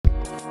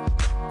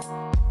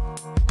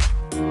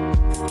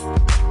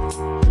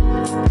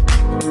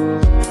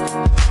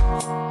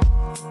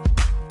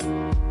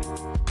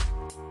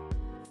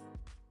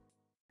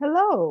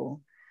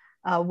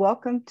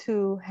Welcome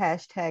to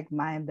hashtag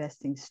My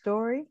Investing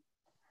Story.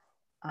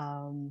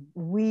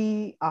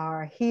 We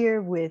are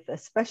here with a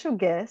special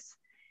guest,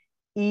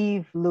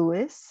 Eve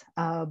Lewis.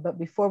 But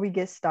before we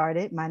get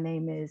started, my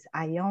name is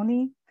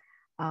Ione,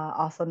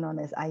 also known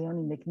as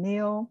Ione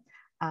McNeil.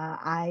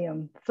 I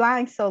am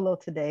flying solo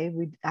today.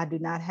 I do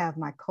not have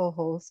my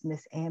co-host,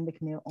 Miss Ann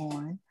McNeil,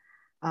 on.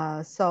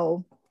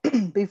 So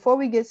before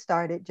we get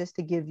started, just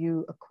to give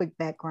you a quick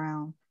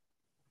background,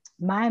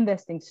 My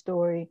Investing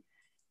Story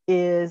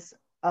is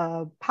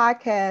a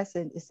podcast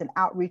and it's an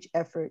outreach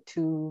effort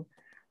to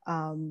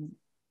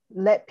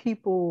let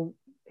people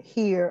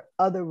hear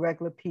other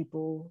regular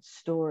people's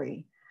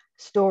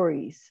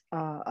stories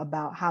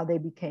about how they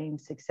became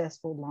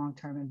successful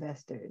long-term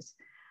investors.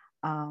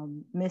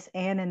 Miss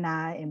Ann and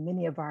I and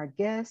many of our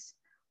guests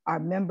are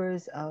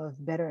members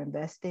of Better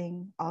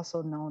Investing,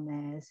 also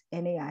known as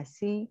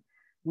NAIC.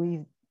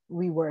 We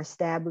were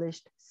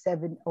established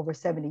over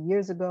 70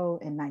 years ago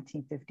in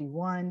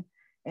 1951,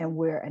 and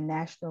we're a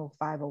national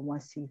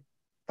 501c3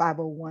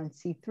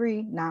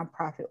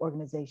 nonprofit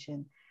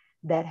organization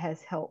that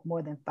has helped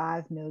more than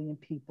 5 million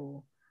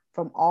people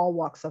from all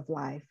walks of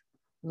life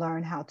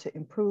learn how to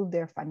improve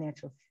their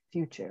financial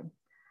future.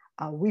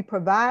 We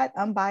provide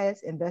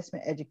unbiased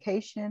investment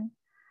education,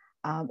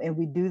 and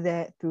we do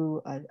that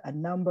through a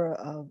number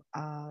of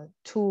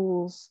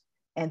tools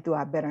and through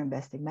our Better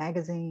Investing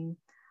magazine.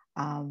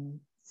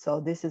 So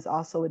this is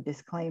also a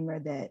disclaimer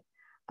that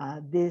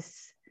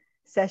this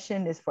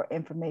session is for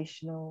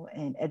informational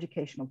and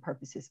educational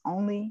purposes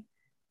only,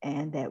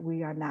 and that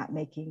we are not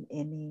making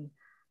any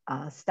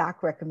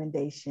stock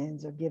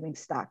recommendations or giving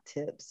stock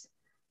tips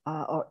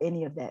or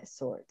any of that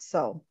sort.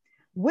 So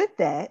with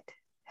that,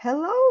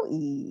 hello,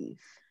 Eve.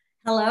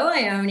 Hello,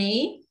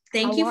 Ione.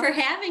 Thank you for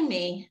having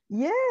me.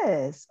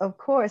 Yes, of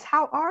course.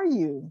 How are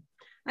you?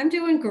 I'm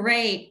doing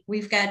great.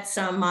 We've got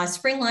some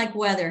spring-like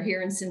weather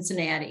here in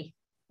Cincinnati.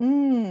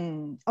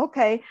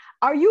 Okay.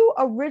 Are you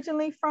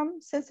originally from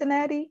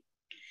Cincinnati?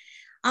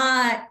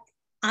 I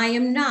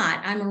am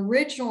not. I'm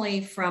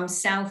originally from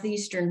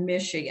southeastern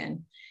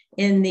Michigan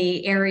in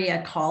the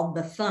area called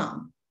the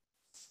Thumb.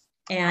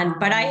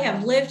 But I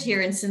have lived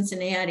here in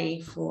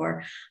Cincinnati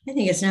for, I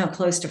think it's now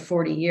close to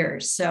 40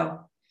 years.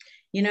 So,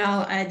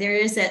 there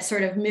is that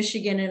sort of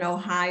Michigan and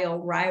Ohio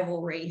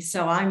rivalry.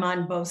 So I'm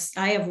on both.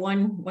 I have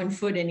one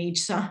foot in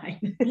each side.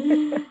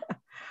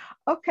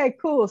 Okay,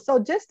 cool. So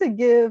just to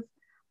give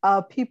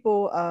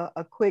people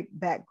a quick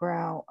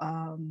background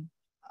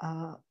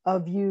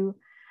of you,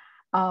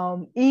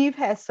 Eve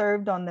has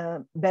served on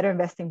the Better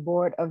Investing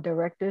Board of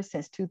Directors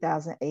since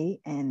 2008,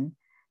 and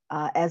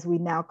as we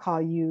now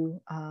call you,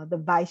 the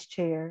vice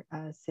chair,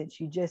 since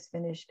you just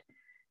finished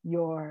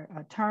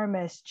your term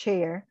as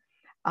chair.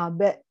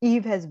 But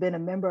Eve has been a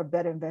member of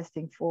Better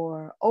Investing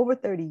for over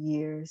 30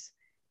 years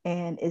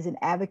and is an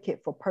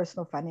advocate for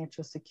personal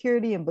financial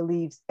security and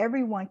believes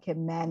everyone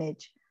can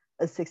manage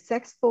a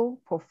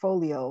successful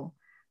portfolio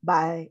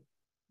by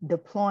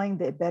deploying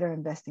the Better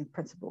Investing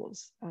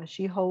principles.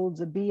 She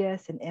holds a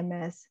BS and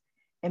MS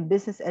in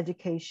business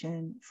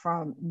education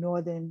from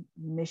Northern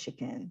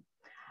Michigan.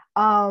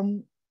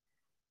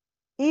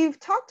 Eve,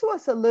 talk to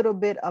us a little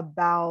bit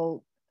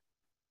about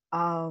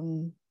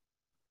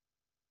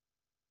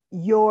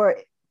your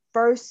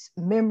first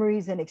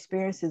memories and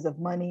experiences of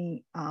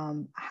money,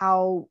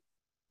 how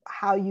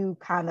you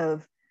kind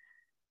of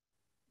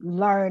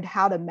learned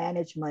how to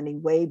manage money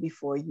way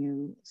before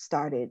you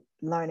started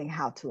learning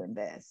how to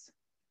invest.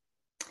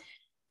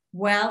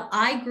 Well,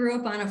 I grew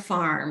up on a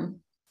farm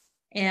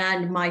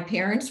and my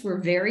parents were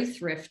very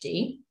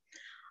thrifty.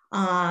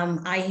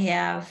 I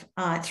have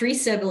 3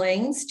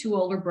 siblings, 2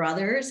 older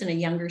brothers and a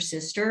younger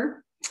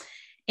sister.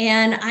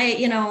 And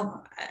I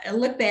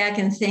look back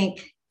and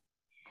think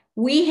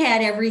we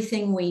had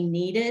everything we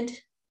needed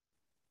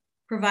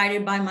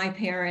provided by my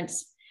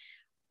parents,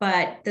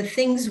 but the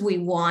things we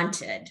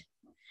wanted,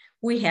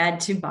 we had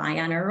to buy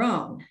on our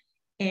own.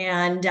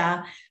 And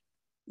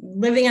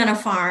living on a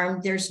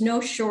farm, there's no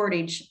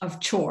shortage of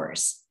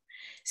chores.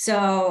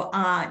 So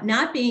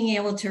not being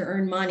able to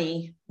earn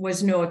money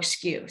was no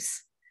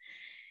excuse.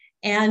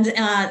 And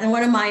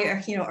one of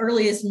my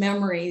earliest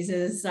memories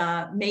is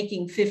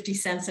making 50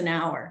 cents an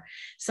hour.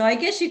 So I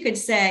guess you could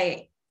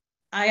say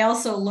I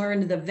also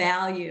learned the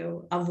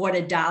value of what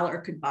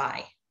 $1 could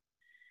buy.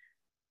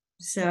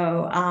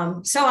 So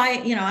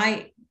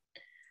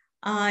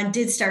I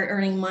did start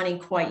earning money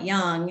quite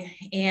young.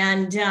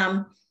 And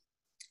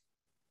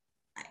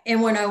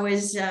when I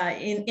was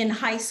in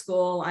high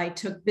school, I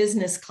took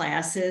business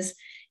classes.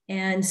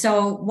 And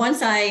so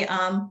once I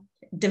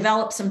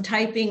developed some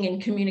typing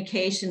and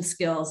communication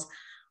skills,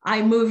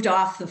 I moved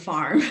off the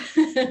farm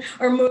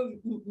or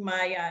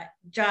my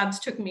jobs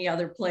took me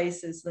other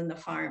places than the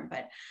farm.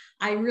 But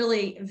I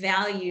really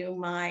value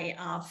my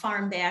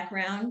farm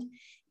background,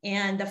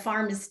 and the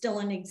farm is still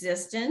in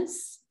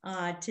existence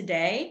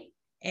today.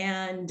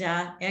 And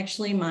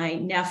actually my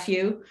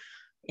nephew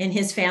and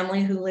his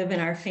family who live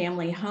in our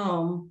family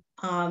home,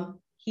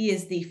 he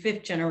is the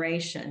 5th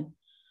generation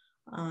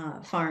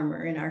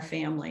farmer in our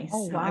family.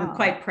 Oh, so wow. I'm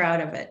quite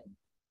proud of it.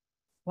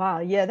 Wow,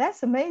 yeah,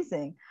 that's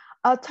amazing.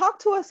 Talk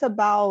to us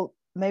about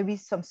maybe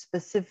some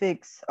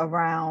specifics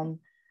around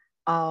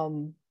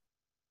um,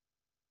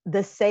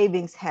 the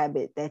savings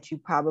habit that you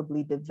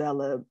probably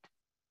developed,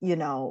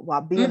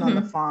 while being on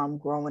the Mm-hmm. farm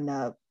growing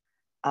up,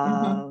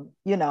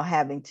 Mm-hmm.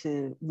 having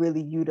to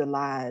really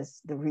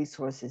utilize the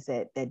resources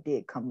that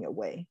did come your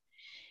way.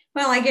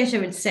 Well, I guess I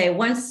would say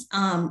once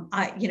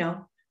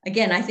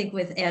again, I think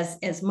with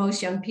as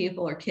most young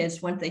people or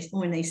kids, when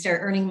they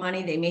start earning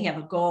money, they may have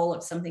a goal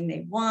of something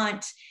they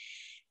want.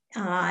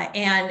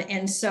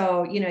 And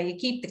so you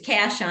keep the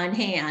cash on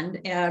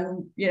hand,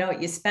 and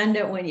you spend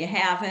it when you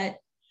have it.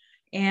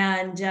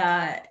 And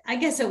I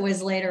guess it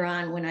was later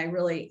on when I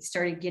really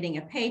started getting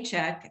a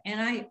paycheck,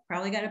 and I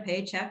probably got a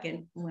paycheck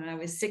when I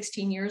was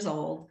 16 years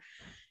old,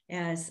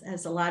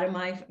 as a lot of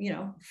my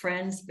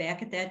friends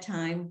back at that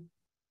time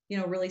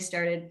really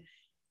started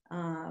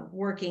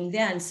working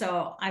then.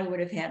 So I would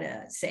have had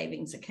a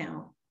savings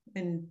account,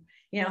 and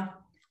you know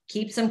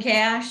keep some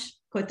cash,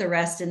 put the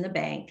rest in the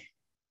bank.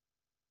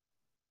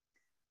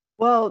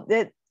 Well,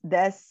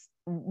 that's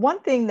one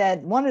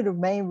of the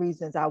main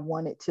reasons I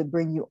wanted to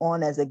bring you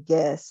on as a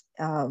guest.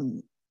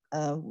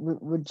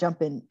 We're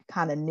jumping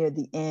kind of near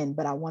the end,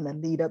 but I want to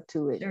lead up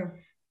to it. Sure.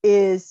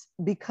 Is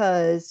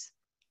because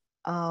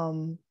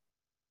um,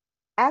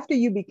 after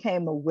you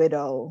became a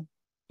widow,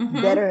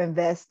 better Mm-hmm.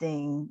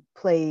 investing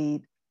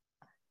played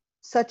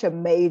such a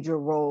major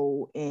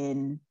role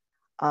in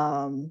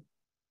um,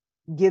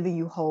 giving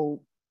you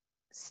hope,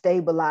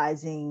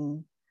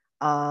 stabilizing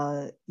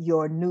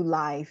your new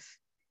life,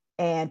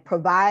 and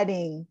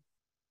providing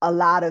a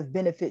lot of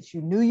benefits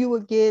you knew you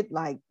would get,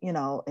 like,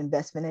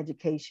 investment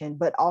education,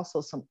 but also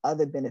some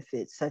other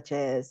benefits such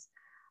as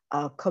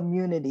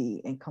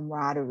community and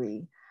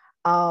camaraderie.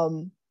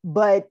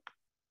 But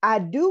I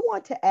do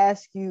want to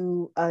ask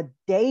you a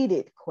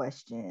dated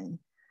question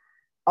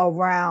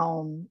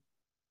around,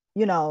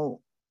 you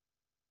know,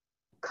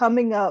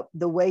 coming up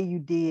the way you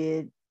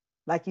did,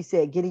 like you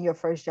said, getting your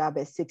first job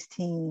at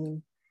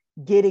 16,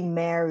 getting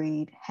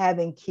married,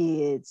 having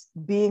kids,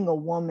 being a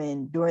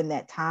woman during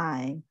that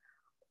time.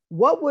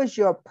 What was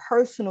your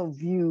personal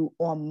view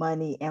on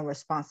money and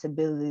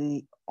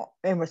responsibility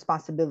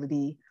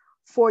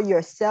for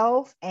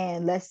yourself?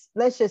 And let's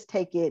just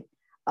take it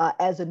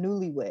as a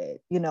newlywed,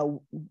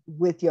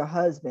 with your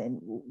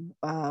husband.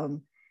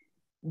 Um,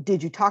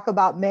 did you talk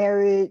about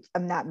marriage?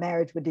 I'm not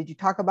marriage, but did you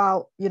talk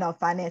about,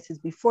 finances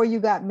before you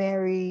got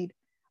married?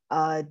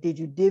 Did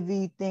you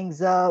divvy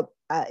things up?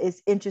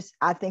 It's interest.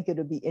 I think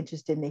it'll be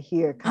interesting to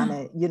hear kind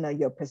of,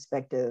 your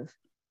perspective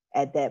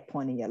at that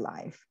point in your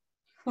life.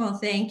 Well,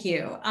 thank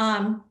you.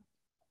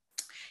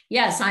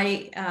 Yes,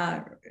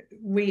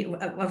 we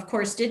of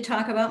course did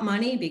talk about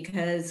money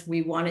because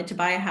we wanted to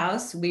buy a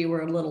house. We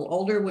were a little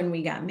older when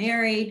we got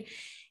married,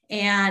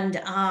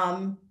 and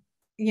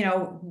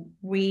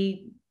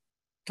we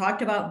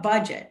talked about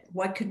budget.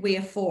 What could we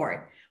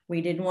afford?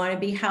 We didn't want to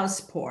be house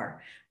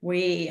poor.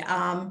 We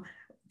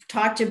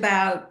talked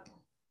about,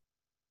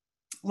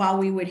 while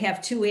we would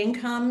have two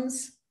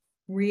incomes,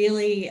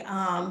 really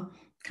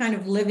kind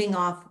of living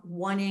off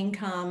one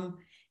income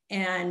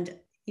and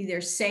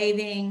either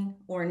saving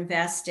or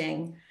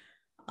investing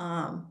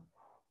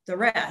the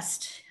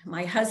rest.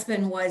 My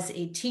husband was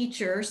a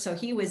teacher, so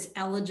he was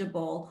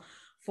eligible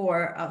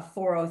for a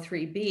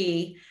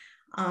 403B.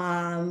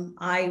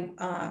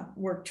 I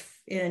worked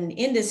in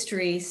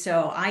industry,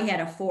 so I had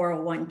a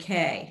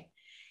 401k.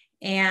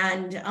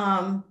 And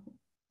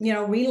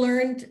we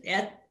learned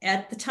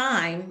at the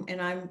time,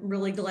 and I'm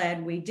really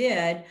glad we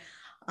did.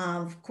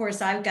 Of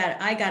course, I got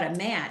a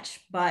match,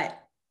 but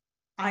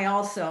I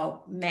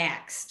also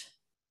maxed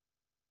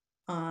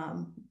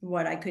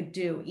what I could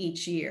do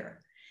each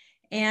year.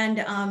 And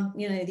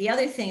the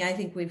other thing I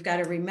think we've got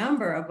to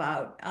remember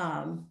about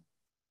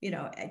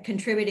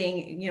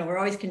contributing, we're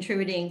always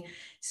contributing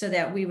so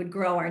that we would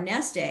grow our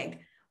nest egg.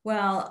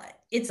 Well,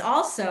 it's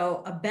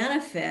also a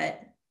benefit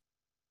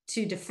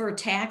to defer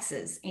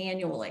taxes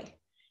annually.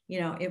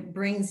 It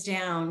brings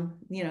down,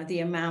 the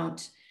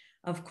amount,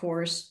 of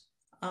course,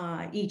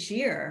 each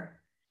year,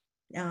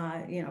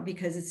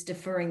 because it's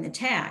deferring the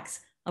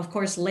tax. Of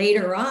course,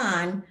 later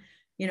on,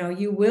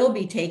 you will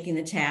be taking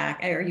the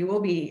tax, or you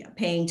will be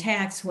paying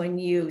tax when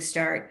you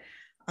start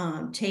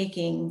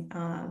taking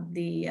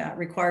the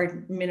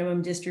required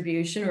minimum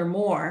distribution or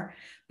more.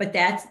 But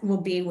that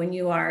will be when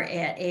you are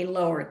at a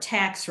lower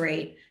tax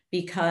rate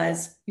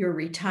because you're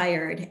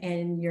retired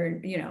and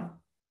you're,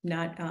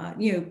 not,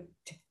 you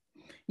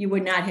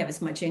would not have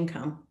as much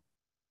income.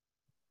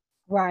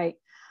 Right.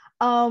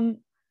 Um,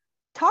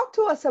 Talk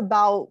to us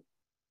about,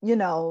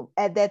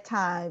 at that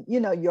time,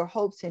 your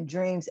hopes and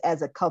dreams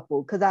as a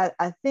couple. Because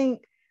I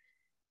think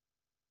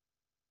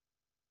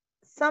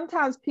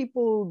sometimes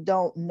people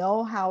don't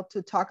know how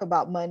to talk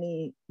about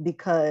money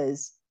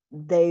because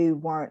they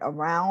weren't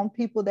around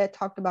people that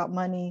talked about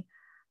money.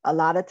 A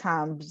lot of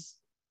times,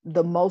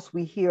 the most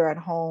we hear at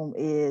home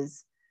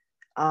is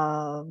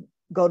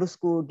go to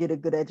school, get a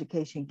good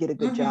education, get a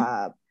good Mm-hmm.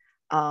 job,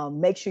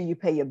 make sure you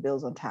pay your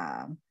bills on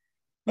time.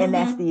 And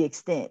that's the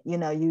extent.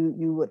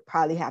 You would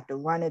probably have to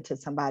run into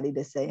somebody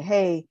to say,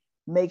 hey,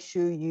 make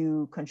sure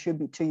you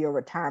contribute to your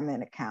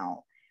retirement account.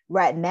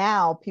 Right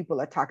now,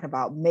 people are talking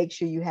about make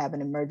sure you have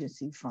an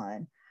emergency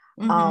fund.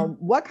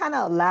 What kind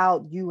of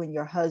allowed you and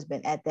your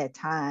husband at that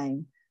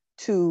time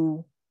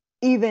to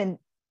even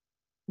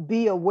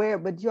be aware,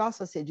 but you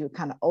also said you're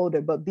kind of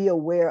older, but be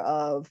aware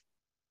of,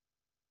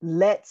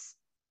 let's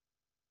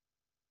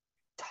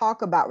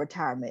talk about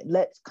retirement,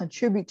 let's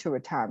contribute to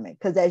retirement?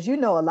 Because as you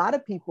know, a lot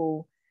of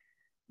people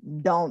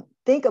don't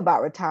think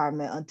about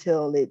retirement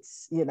until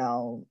it's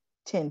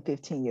 10,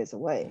 15 years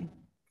away.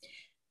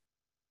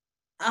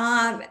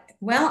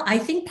 Well, I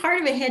think part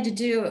of it had to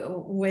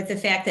do with the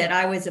fact that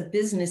I was a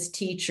business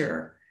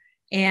teacher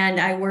and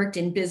I worked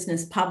in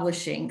business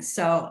publishing.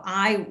 So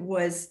I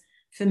was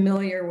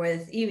familiar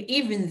with,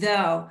 even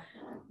though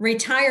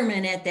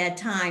retirement at that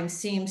time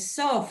seemed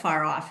so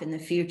far off in the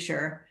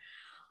future.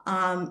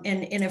 And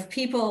if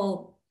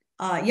people,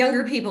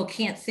 younger people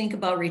can't think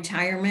about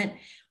retirement,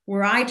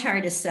 where I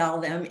try to sell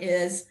them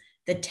is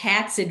the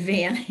tax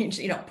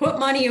advantage. Put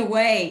money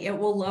away, it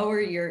will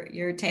lower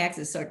your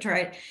taxes. So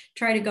try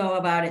to go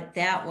about it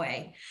that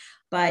way.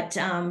 But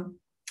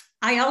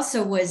I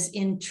also was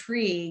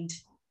intrigued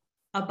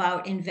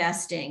about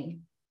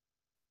investing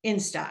in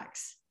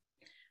stocks.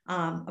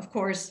 Of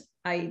course,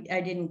 I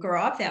didn't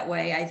grow up that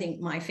way. I think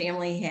my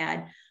family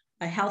had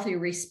a healthy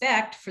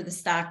respect for the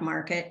stock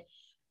market,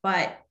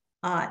 but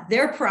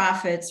their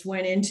profits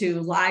went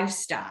into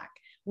livestock,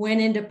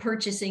 went into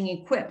purchasing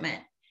equipment.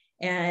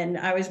 And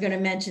I was going to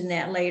mention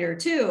that later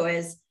too,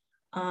 as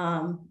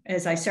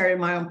I started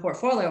my own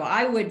portfolio,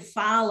 I would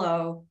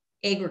follow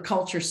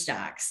agriculture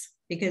stocks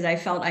because I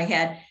felt I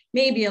had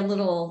maybe a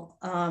little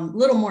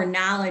more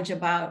knowledge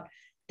about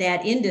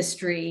that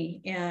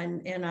industry,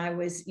 and I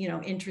was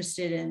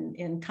interested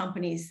in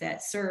companies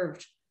that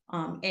served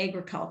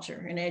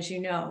agriculture. And as you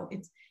know,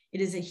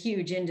 it is a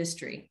huge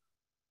industry.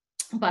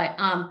 But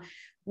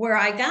where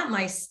I got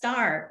my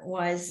start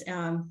was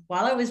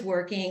while I was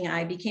working,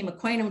 I became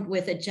acquainted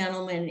with a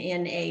gentleman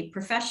in a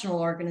professional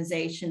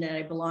organization that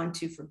I belonged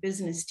to for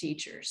business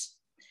teachers.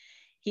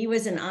 He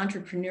was an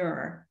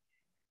entrepreneur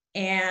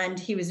and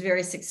he was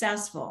very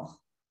successful.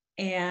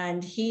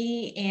 And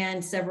he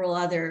and several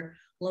other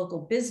local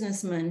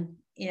businessmen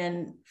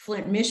in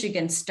Flint,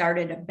 Michigan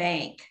started a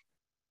bank.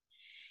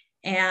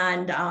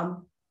 And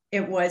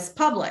it was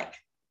public.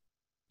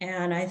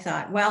 And I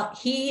thought, well,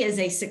 he is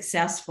a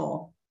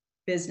successful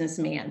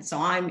businessman, so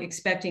I'm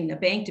expecting the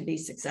bank to be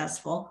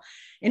successful.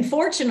 And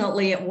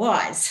fortunately, it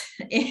was.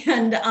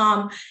 And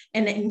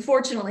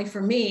unfortunately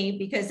for me,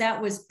 because that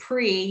was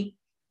pre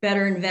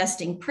Better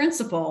Investing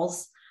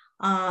Principles,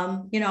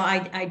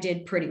 I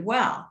did pretty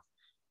well.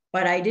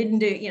 But I didn't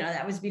do,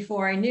 that was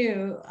before I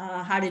knew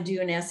how to do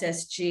an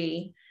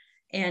SSG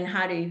and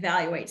how to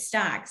evaluate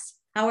stocks.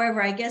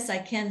 However, I guess I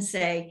can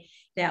say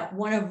that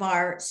one of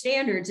our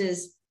standards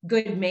is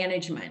good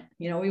management.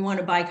 We want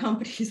to buy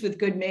companies with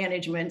good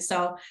management.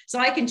 So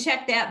I can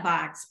check that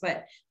box,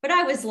 but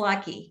I was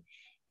lucky.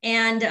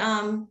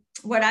 And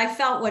what I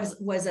felt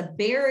was a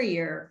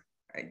barrier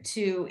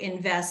to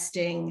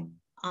investing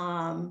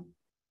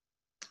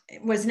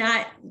was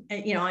not,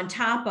 on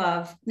top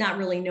of not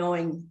really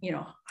knowing,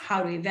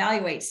 how to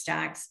evaluate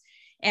stocks.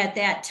 At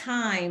that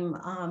time,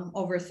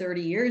 over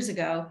 30 years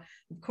ago,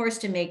 of course,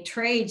 to make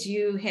trades,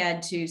 you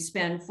had to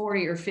spend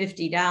 $40 or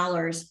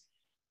 $50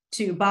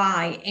 to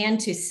buy and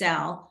to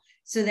sell.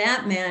 So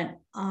that meant,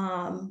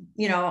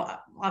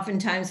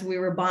 oftentimes we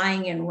were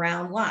buying in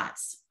round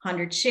lots,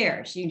 100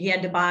 shares. You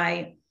had to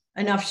buy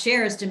enough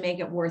shares to make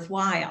it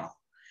worthwhile.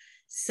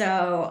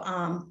 So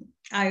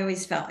I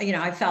always felt,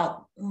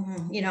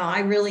 I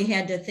really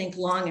had to think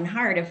long and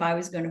hard if I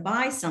was going to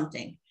buy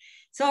something.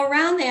 So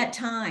around that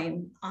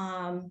time,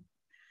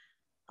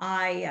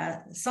 I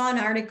saw an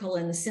article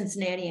in the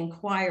Cincinnati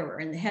Enquirer,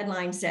 and the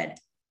headline said,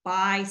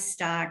 "Buy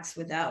stocks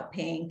without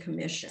paying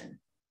commission."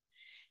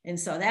 And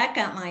so that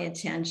got my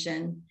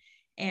attention.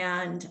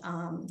 And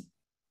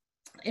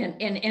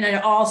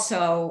it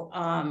also,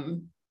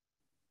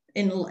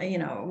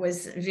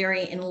 was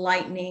very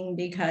enlightening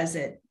because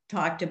it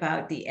talked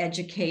about the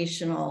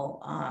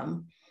educational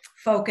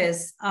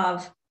focus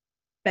of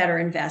Better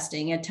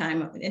Investing. At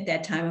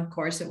that time, of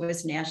course, it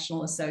was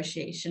National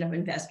Association of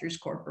Investors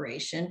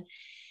Corporation.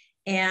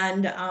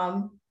 And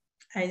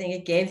I think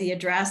it gave the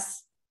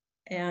address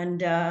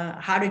and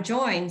how to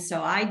join.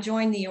 So I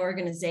joined the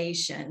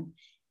organization,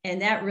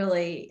 and that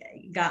really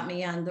got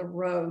me on the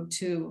road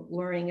to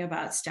learning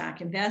about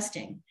stock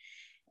investing.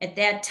 At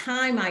that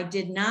time, I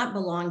did not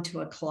belong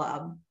to a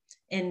club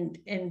and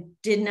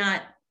did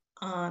not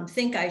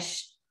think I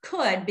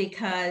could,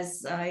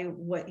 because I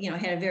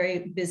had a very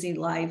busy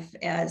life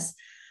as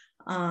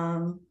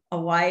a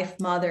wife,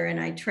 mother, and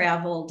I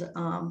traveled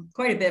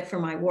quite a bit for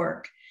my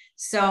work.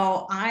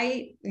 So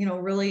I,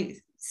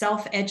 really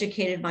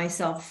self-educated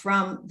myself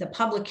from the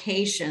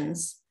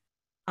publications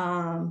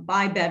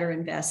by Better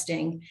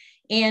Investing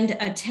and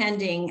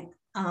attending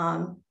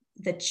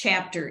the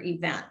chapter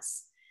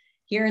events.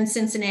 here in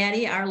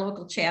Cincinnati, our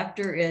local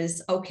chapter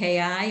is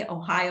OKI,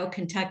 Ohio,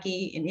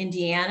 Kentucky, and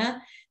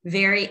Indiana.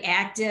 Very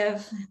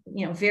active,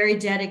 very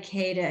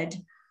dedicated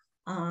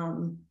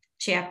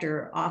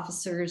chapter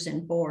officers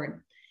and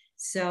board.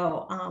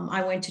 So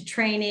I went to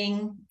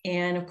training,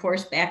 and of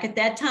course, back at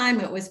that time,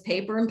 it was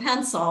paper and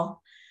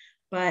pencil,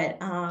 but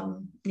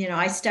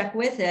I stuck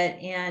with it,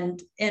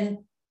 and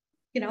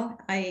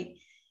I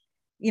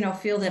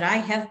feel that I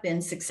have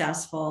been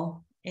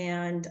successful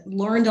and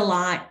learned a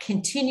lot,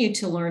 continue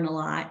to learn a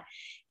lot,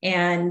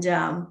 and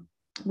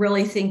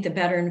really think the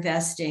Better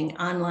Investing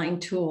online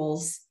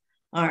tools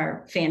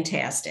are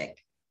fantastic.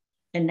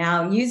 And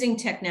now using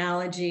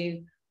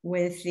technology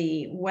with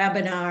the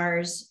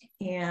webinars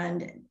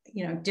and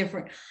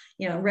different,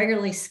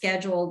 regularly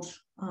scheduled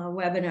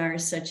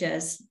webinars such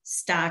as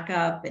Stock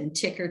Up and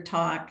Ticker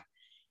Talk,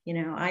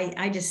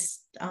 I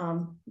just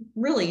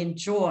really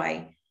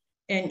enjoy,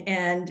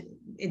 and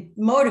it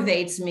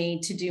motivates me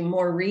to do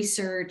more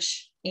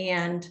research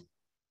and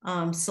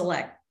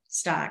select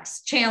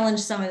stocks, challenge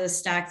some of the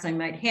stocks I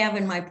might have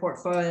in my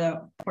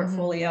portfolio,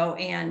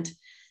 and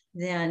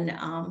then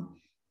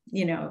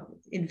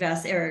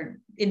invest or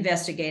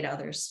investigate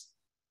others.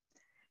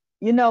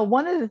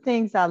 One of the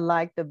things I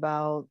liked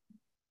about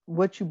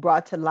what you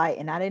brought to light,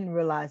 and I didn't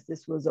realize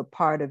this was a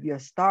part of your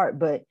start,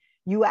 but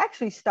you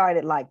actually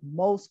started like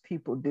most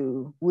people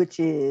do, which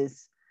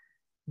is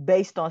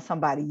based on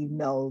somebody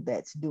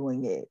that's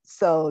doing it.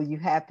 So you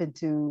happen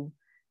to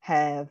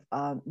have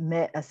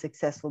met a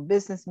successful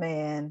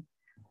businessman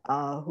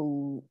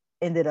who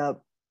ended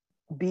up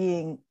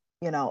being,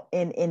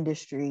 in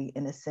industry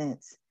in a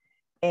sense.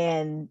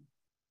 And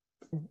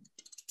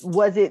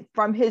was it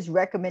from his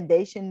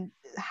recommendation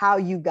how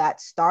you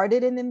got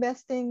started in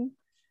investing?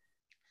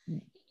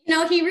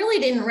 He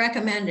really didn't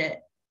recommend it.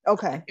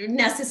 Okay.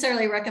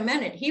 Necessarily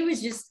recommend it. He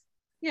was just,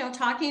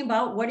 talking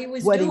about what he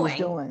was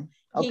doing.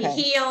 Okay.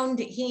 He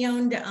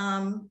owned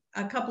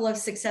a couple of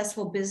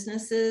successful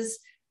businesses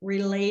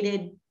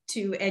related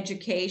to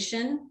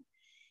education.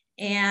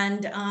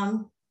 And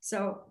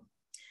so,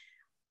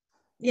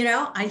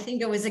 I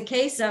think it was a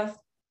case of,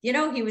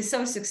 he was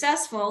so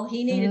successful,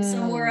 he needed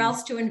somewhere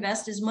else to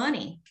invest his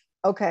money.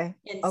 Okay.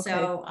 And okay.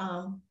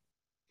 so,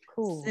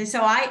 cool. So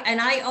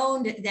I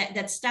owned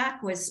that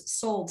stock was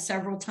sold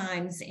several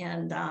times,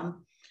 and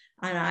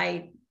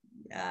I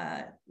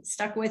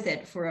stuck with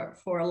it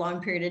for a long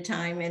period of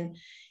time. And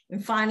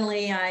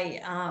finally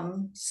I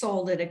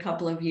sold it a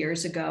couple of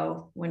years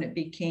ago when it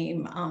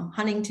became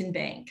Huntington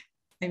Bank.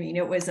 I mean,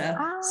 it was a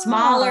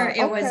smaller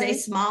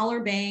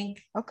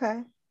bank.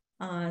 Okay.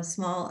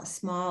 Small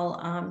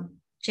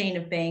chain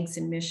of banks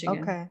in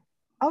Michigan.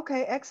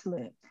 Okay,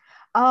 excellent.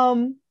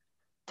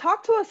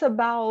 Talk to us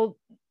about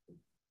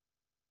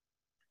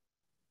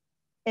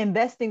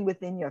investing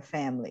within your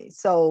family.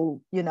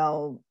 So,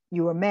 you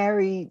were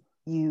married,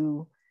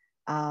 and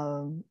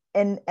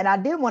I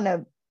did want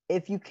to,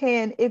 if you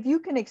can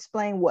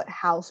explain what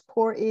house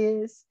poor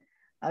is,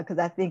 because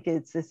I think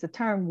it's a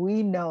term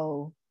we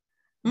know,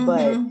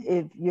 but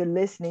if you're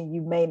listening,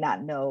 you may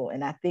not know.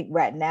 And I think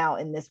right now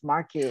in this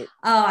market,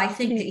 I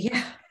think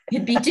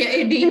it'd be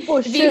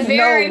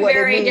very,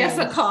 very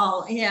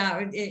difficult.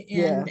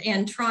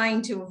 And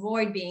trying to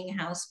avoid being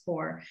house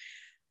poor.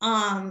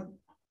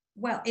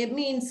 Well, it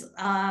means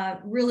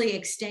really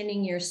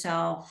extending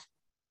yourself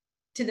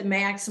to the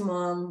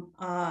maximum.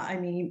 I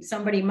mean,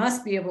 somebody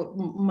must be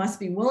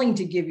willing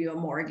to give you a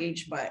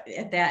mortgage, but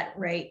at that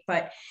rate.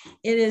 But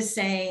it is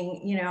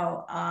saying,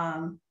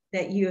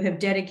 that you have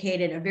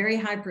dedicated a very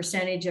high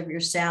percentage of your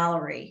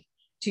salary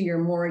to your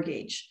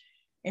mortgage,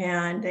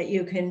 and that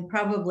you can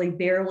probably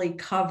barely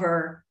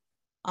cover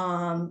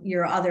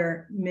your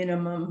other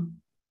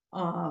minimum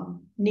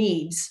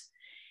needs.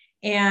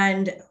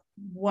 And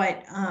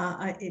what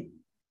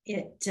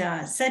it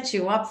sets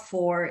you up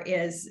for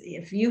is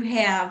if you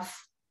have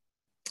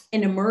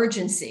an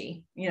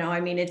emergency,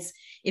 it's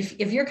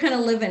if you're kind of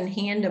living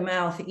hand to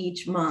mouth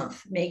each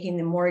month, making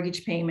the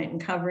mortgage payment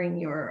and covering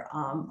your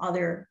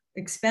other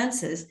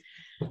expenses,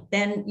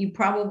 then you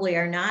probably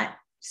are not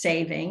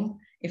saving.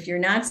 If you're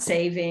not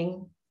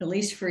saving, at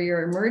least for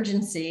your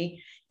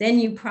emergency, then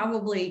you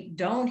probably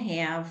don't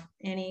have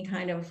any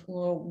kind of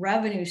little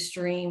revenue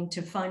stream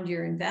to fund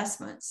your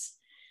investments.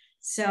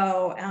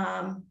 So,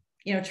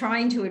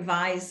 trying to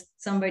advise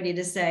somebody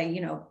to say,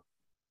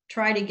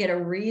 try to get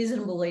a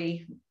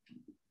reasonably,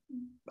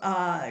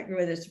 whether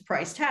it's a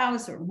priced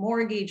house or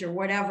mortgage or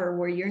whatever,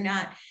 where you're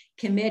not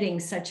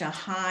committing such a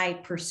high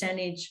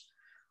percentage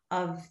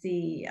of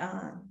the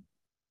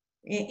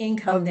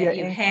income that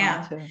you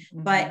have.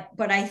 But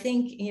I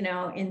think,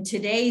 in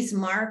today's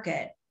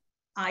market,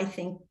 I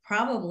think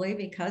probably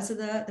because of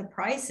the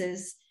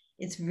prices,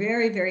 it's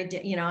very, very,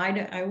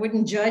 I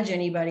wouldn't judge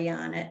anybody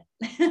on it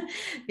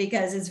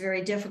because it's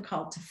very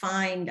difficult to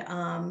find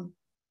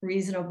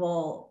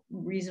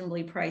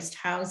reasonably priced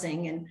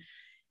housing.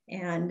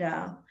 And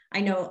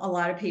I know a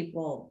lot of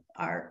people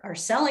are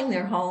selling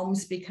their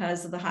homes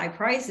because of the high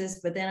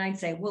prices, but then I'd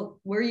say, well,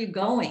 where are you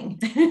going?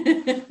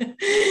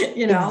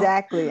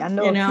 Exactly. I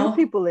know a few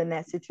people in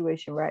that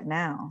situation right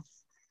now.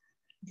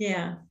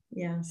 Yeah.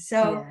 Yeah.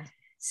 So, Yeah.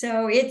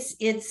 so it's,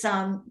 it's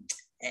an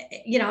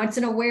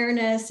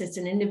awareness, it's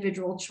an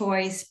individual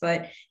choice,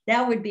 but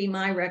that would be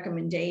my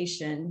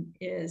recommendation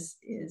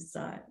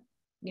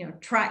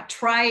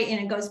try, and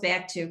it goes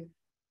back to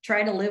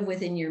try to live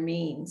within your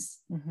means,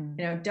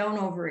 don't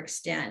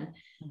overextend.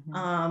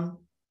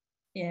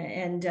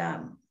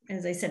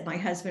 As I said, my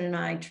husband and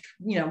I,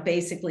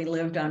 basically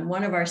lived on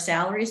one of our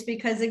salaries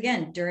because,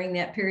 again, during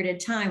that period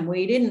of time,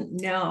 we didn't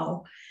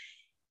know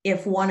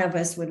if one of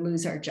us would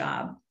lose our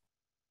job.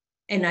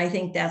 And I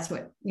think that's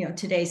what,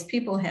 today's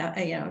people have,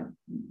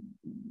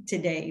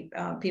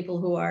 people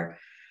who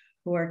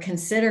are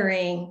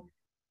considering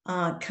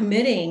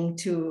committing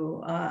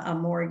to a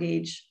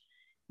mortgage,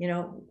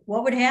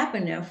 what would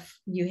happen if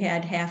you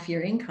had half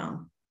your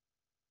income?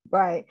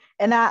 Right.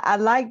 And I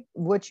like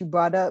what you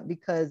brought up,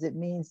 because it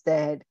means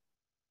that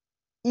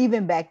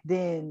even back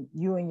then,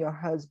 you and your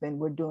husband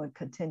were doing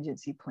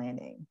contingency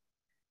planning.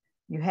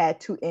 You had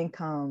two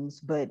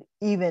incomes, but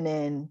even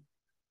in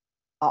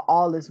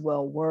all is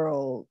well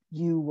world,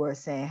 you were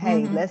saying,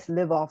 hey, let's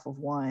live off of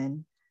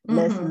one.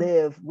 Let's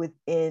live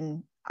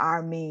within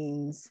our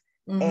means,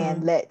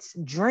 and let's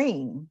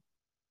dream,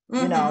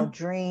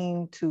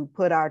 dream to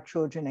put our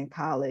children in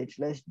college.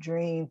 Let's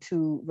dream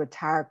to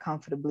retire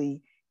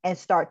comfortably and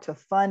start to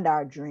fund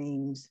our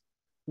dreams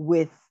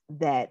with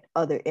that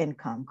other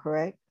income,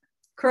 correct?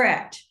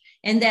 Correct.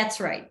 And that's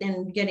right.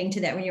 And getting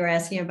to that, when you were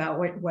asking about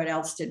what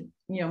else did,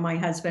 my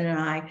husband and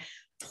I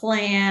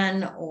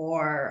plan,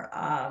 or,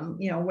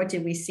 what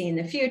did we see in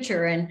the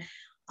future? And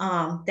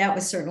that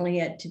was certainly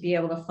it, to be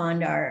able to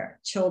fund our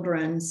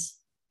children's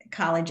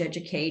college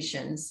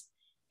educations.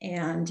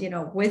 And,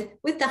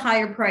 with the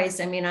higher price,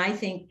 I mean, I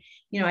think,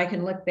 I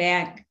can look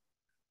back.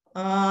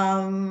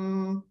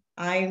 I'm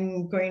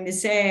going to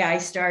say I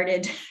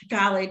started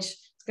college,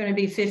 it's going to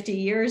be 50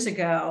 years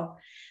ago.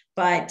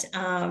 But,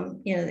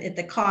 at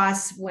the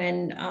cost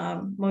when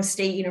most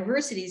state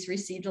universities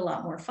received a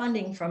lot more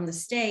funding from the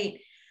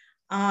state,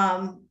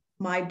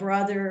 my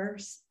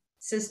brother's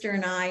sister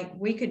and I,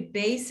 we could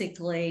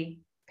basically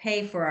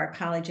pay for our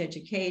college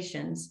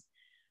educations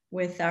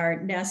with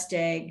our nest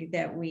egg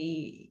that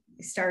we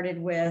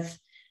started with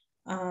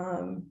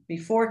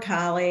before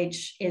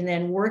college, and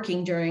then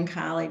working during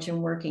college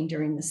and working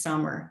during the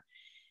summer.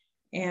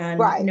 And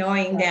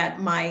knowing that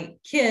my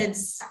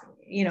kids,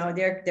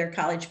 they're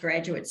college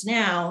graduates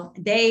now,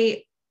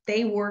 they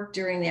worked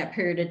during that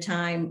period of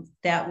time,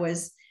 that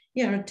was,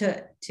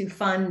 to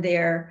fund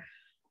their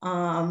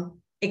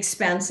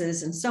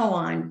expenses and so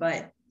on.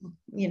 But,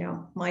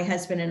 my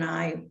husband and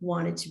I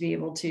wanted to be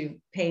able to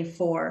pay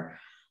for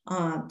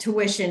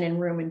tuition and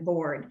room and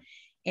board.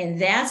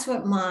 And that's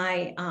what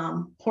my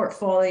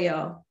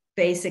portfolio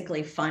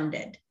basically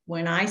funded.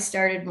 When I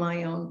started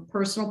my own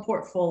personal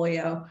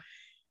portfolio,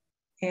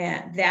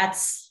 and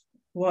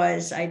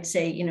was, I'd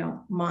say,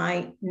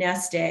 my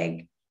nest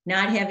egg,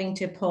 not having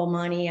to pull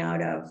money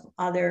out of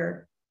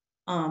other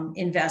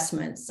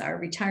investments, our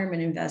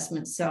retirement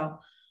investments. So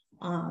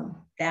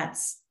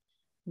that's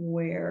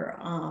where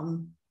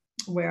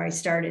I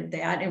started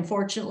that. And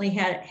fortunately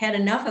had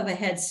enough of a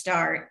head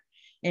start,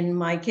 and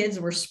my kids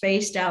were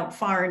spaced out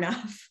far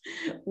enough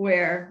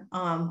where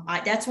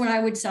that's when I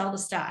would sell the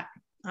stock.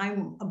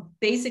 I'm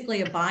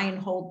basically a buy and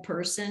hold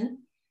person.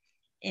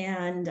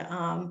 And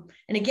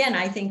again,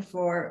 I think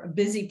for a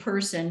busy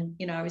person,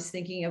 I was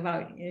thinking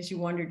about, as you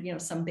wondered,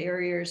 some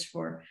barriers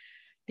for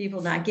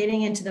people not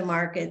getting into the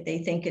market. They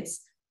think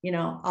it's,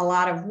 a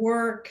lot of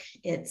work.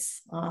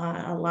 It's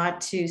a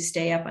lot to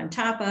stay up on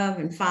top of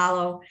and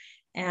follow.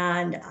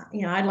 And,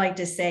 I'd like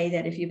to say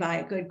that if you buy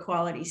a good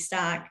quality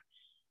stock,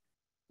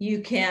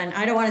 you can,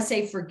 I don't want to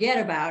say forget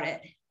about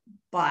it,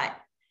 but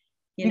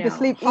you can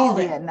sleep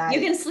easy at night.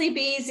 You can sleep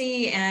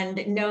easy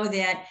and know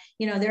that,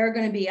 there are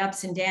going to be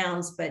ups and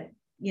downs, but,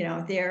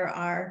 there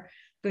are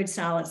good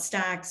solid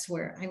stocks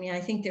where, I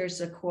think there's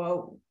a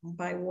quote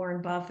by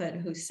Warren Buffett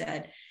who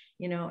said,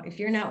 if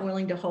you're not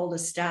willing to hold a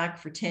stock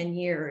for 10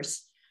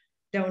 years,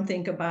 don't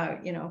think about,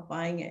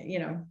 buying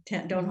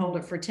it, don't hold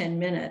it for 10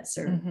 minutes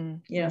or,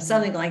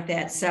 something like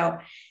that. So,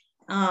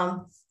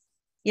 I'm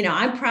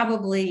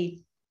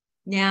probably,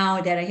 now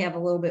that I have a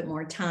little bit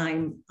more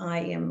time, I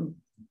am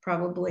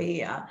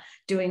probably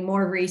doing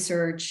more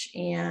research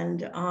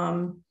and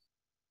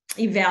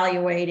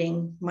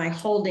evaluating my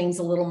holdings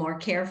a little more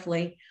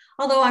carefully.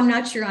 Although I'm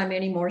not sure I'm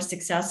any more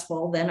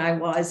successful than I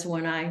was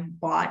when I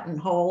bought and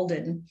hold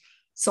and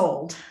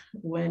sold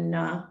when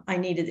I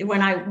needed it,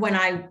 when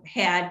I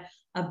had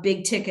a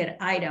big ticket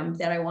item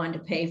that I wanted to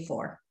pay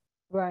for.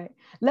 Right.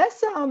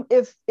 Let's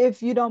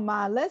if you don't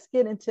mind, let's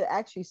get into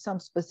actually some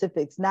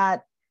specifics.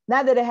 Not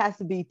that it has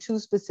to be too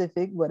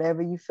specific,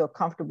 whatever you feel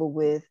comfortable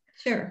with.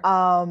 Sure.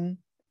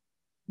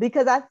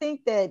 Because I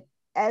think that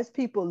as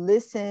people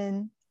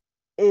listen,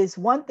 is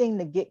one thing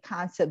to get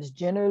concepts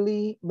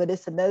generally, but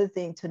it's another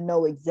thing to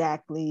know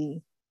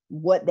exactly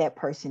what that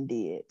person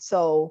did.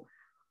 So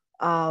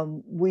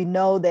we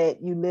know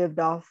that you lived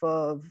off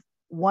of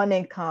one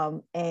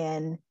income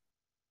and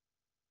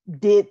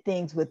did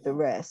things with the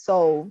rest.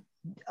 So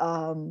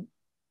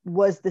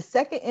was the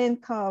second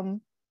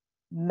income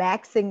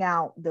maxing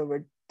out the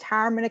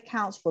retirement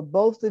accounts for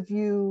both of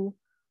you?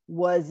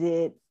 Was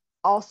it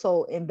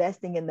also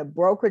investing in the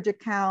brokerage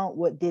account?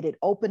 What did it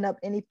open up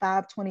any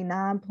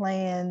 529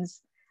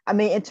 plans? I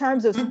mean, in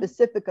terms of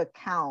specific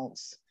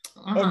accounts,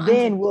 and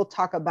then we'll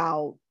talk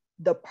about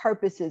the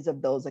purposes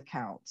of those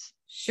accounts.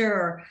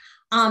 Sure.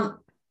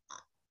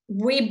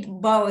 We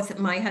both,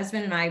 my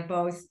husband and I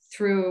both,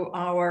 through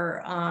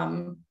our,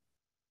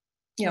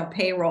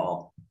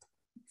 payroll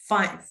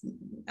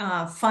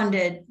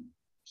funded,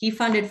 he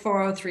funded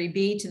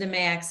 403B to the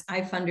max.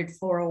 I funded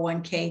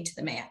 401k to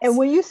the max. And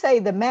when you say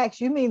the max,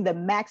 you mean the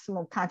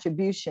maximum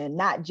contribution,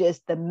 not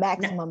just the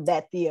maximum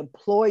that the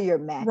employer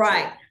matches.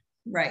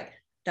 Right.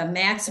 The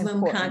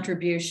maximum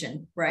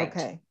contribution. Right.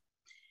 Okay.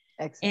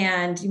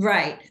 Excellent.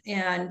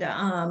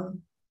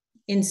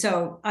 And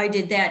so I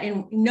did that,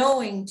 and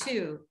knowing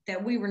too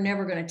that we were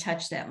never going to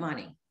touch that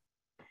money.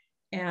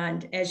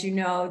 And as you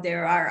know,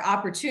 there are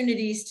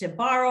opportunities to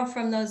borrow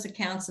from those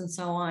accounts and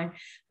so on,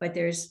 but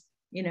there's,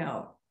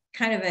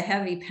 kind of a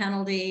heavy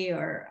penalty,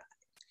 or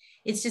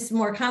it's just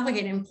more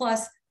complicated. And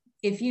plus,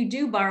 if you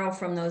do borrow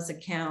from those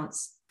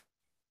accounts,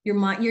 you're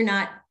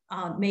not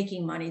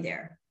making money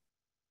there.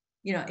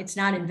 It's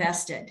not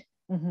invested.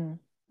 Mm-hmm.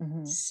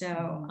 Mm-hmm.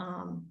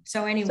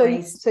 So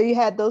anyways. So you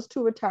had those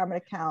two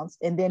retirement accounts,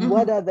 and then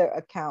what other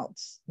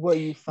accounts were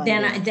you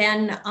funding?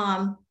 Then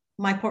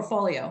my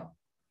portfolio.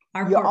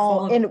 Your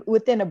own,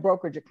 within a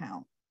brokerage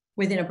account.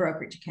 Within a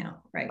brokerage account,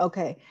 right.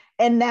 Okay.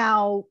 And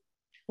now.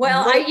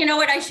 Well, you know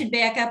what, I should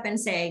back up and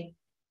say,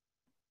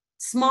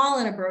 small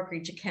in a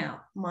brokerage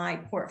account. My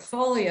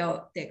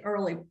portfolio, the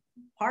early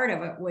part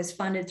of it, was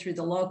funded through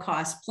the low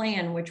cost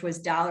plan, which was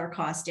dollar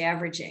cost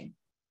averaging.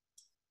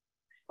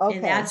 Okay.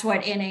 And that's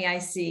what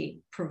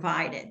NAIC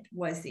provided,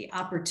 was the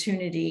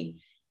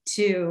opportunity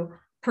to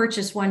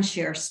purchase one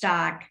share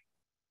stock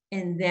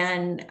and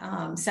then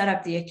set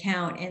up the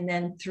account. And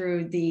then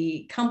through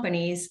the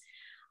companies,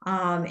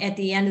 at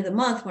the end of the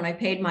month, when I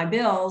paid my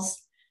bills,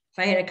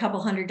 if I had a couple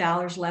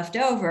 $100 left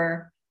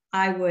over,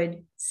 I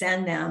would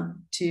send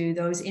them to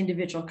those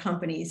individual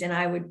companies, and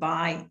I would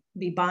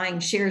be buying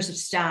shares of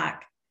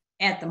stock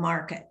at the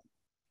market.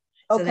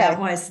 Okay. So that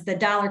was the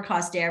dollar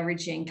cost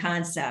averaging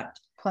concept.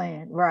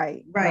 Plan.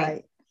 Right.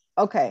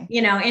 Okay.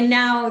 And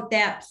now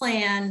that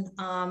plan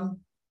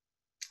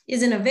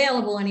isn't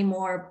available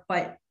anymore,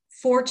 but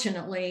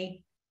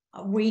fortunately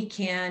we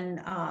can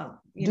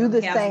do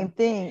the same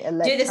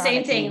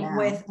thing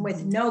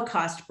with no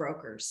cost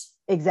brokers.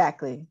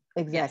 Exactly.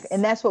 Yes.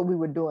 And that's what we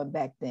were doing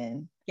back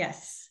then.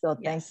 Yes. So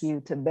thank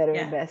you to Better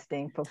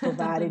Investing for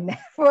providing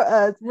that for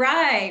us.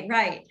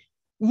 Right.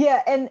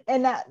 Yeah. And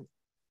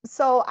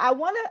so I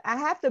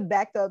have to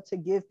back up to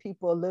give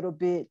people a little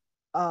bit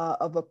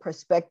of a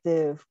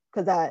perspective,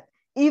 because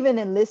even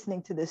in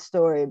listening to this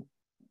story,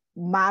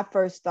 my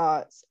first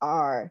thoughts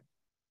are,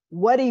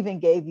 what even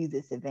gave you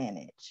this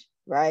advantage,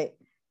 right?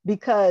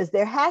 Because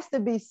there has to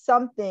be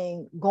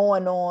something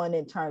going on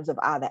in terms of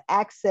either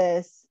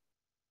access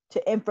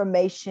to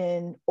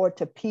information or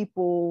to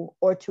people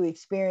or to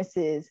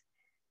experiences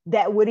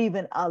that would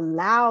even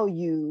allow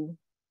you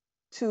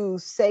to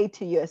say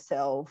to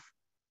yourself,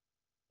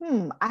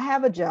 I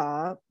have a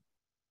job.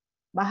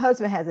 My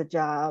husband has a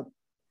job.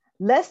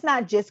 Let's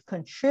not just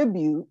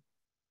contribute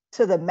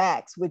to the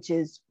max, which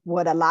is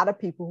what a lot of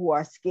people who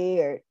are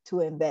scared to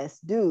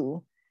invest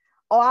do.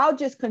 Or I'll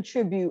just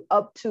contribute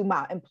up to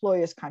my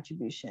employer's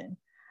contribution.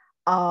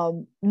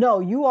 No,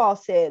 you all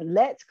said,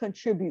 let's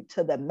contribute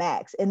to the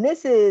max. And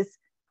this is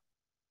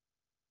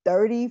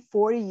 30,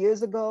 40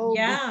 years ago.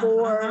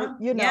 Before,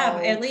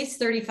 at least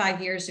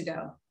 35 years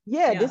ago.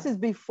 Yeah, this is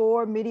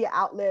before media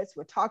outlets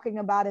were talking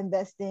about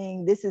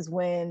investing. This is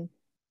when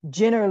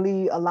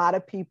generally a lot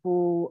of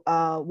people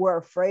were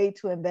afraid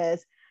to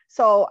invest.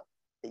 So,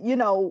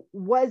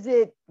 was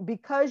it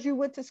because you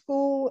went to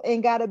school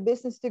and got a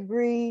business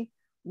degree?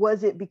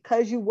 Was it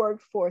because you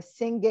worked for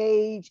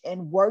Cengage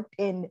and worked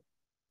in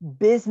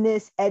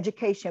business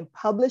education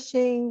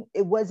publishing?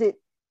 Was it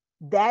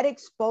that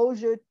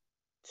exposure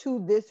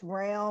to this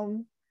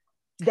realm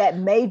that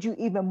made you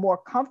even more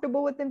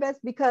comfortable with invest?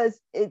 Because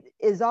it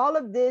is all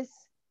of this,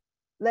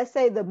 let's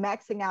say the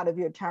maxing out of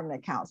your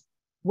retirement accounts,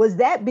 was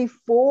that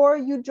before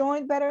you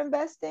joined Better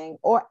Investing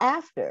or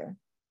after?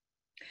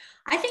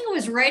 I think it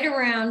was right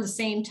around the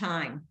same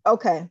time.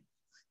 Okay.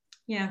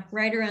 Yeah,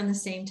 right around the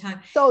same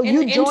time. So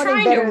you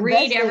trying to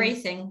read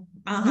everything.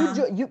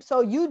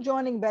 So you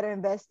joining Better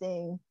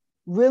Investing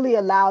really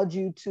allowed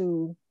you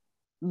to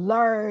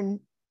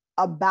learn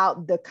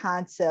about the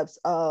concepts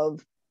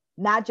of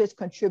not just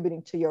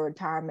contributing to your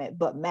retirement,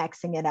 but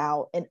maxing it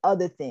out and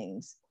other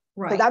things.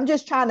 Right. Because I'm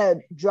just trying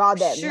to draw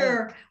that.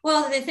 Sure. link.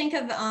 Well, they think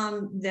of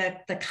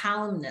the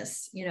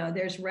columnists.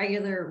 There's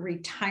regular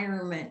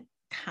retirement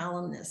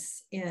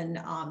columnists in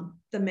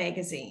the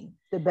magazine.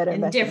 The Better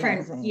Investing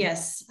magazine.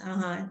 Yes.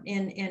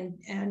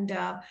 And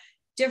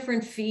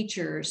different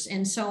features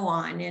and so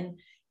on. And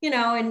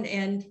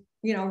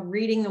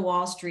reading the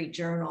Wall Street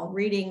Journal,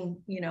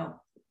 reading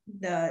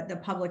the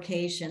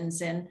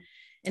publications, and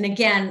And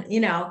again,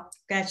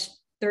 gosh,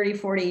 30,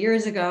 40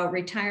 years ago,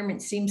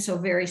 retirement seemed so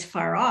very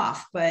far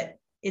off, but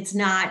it's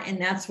not.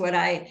 And that's what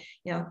I,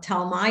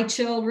 tell my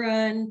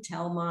children,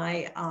 tell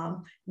my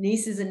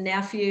nieces and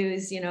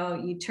nephews,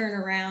 you turn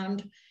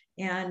around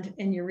and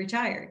you're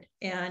retired.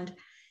 And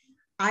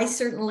I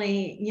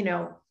certainly,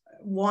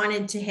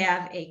 wanted to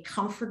have a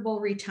comfortable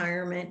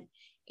retirement.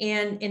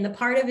 And in the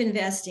part of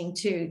investing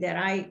too, that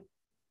I,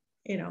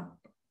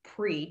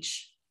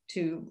 preach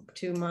to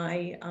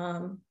my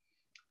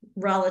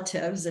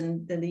relatives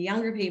and the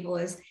younger people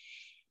is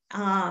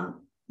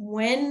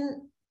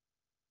when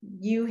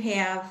you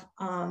have,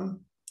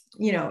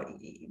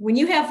 when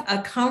you have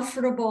a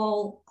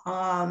comfortable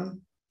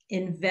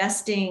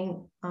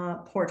investing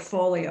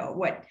portfolio,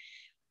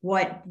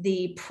 what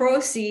the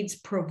proceeds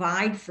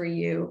provide for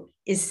you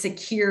is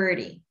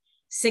security.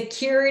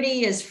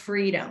 Security is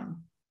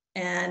freedom.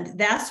 And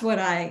that's what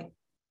I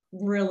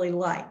really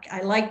like.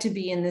 I like to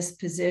be in this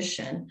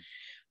position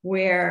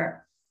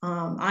where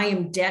I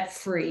am debt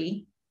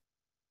free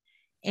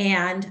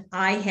and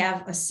I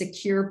have a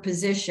secure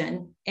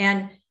position.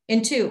 And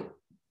two,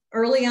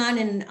 early on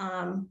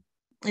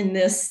in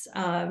this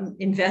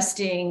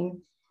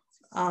investing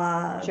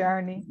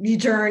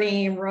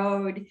journey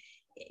road,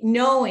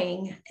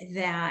 knowing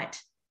that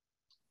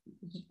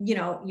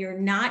you're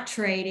not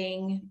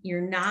trading,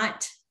 you're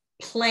not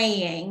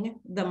playing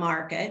the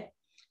market.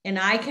 And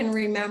I can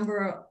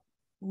remember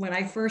when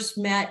I first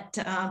met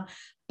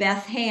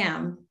Beth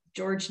Ham,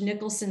 George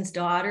Nicholson's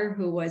daughter,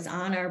 who was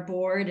on our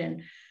board,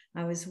 and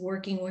I was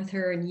working with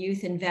her in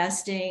youth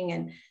investing,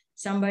 and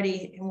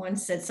somebody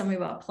once said something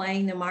about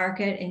playing the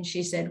market, and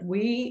she said,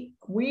 we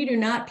do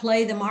not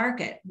play the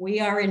market, we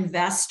are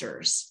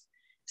investors.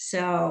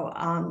 So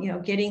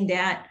getting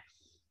that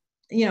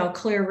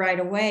clear right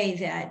away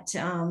that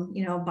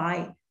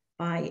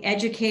by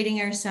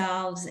educating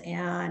ourselves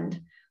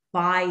and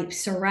by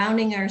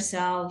surrounding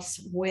ourselves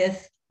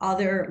with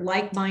other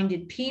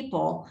like-minded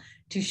people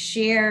to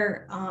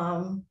share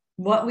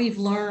what we've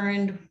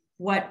learned,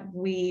 what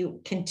we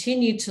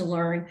continue to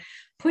learn,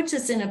 puts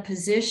us in a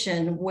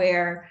position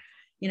where,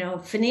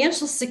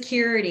 financial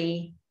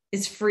security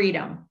is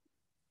freedom.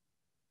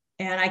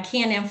 And I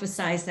can't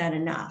emphasize that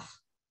enough.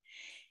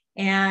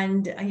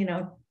 And,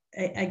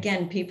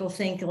 again, people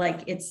think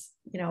like it's,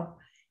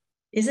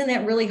 isn't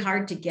that really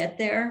hard to get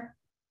there?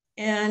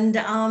 And,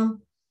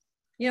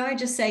 I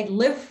just say,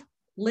 live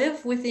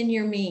within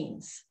your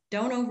means,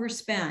 don't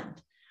overspend.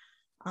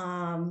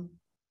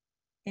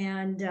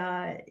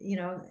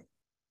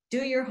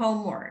 Do your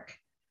homework,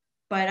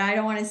 but I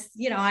don't want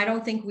to, I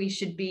don't think we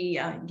should be,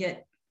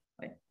 get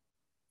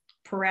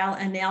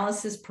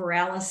analysis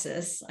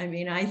paralysis. I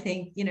mean, I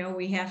think,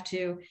 we have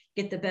to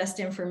get the best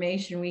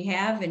information we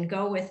have and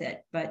go with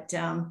it. But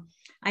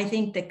I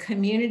think the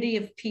community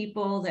of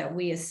people that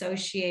we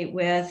associate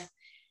with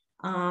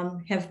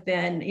have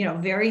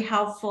been, very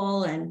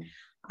helpful. And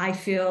I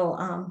feel,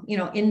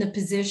 in the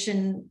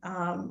position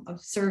of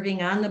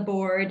serving on the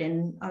board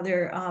and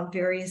other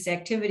various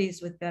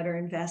activities with Better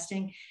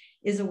Investing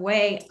is a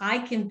way I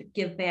can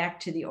give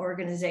back to the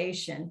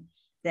organization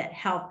that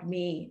helped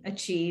me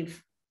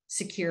achieve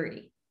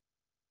security.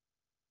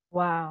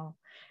 Wow.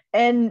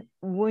 And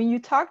when you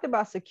talked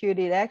about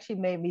security, it actually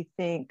made me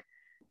think,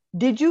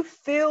 did you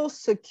feel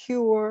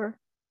secure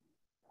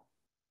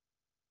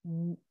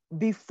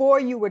before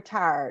you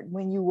retired,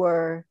 when you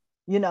were,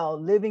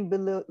 living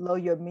below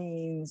your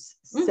means,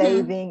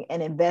 saving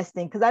and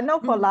investing? Because I know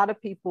for a lot of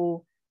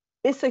people,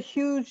 it's a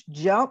huge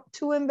jump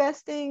to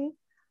investing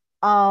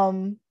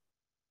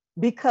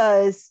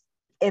because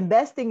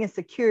investing and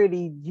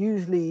security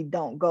usually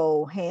don't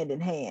go hand in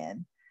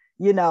hand.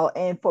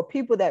 And for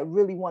people that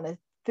really want to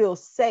feel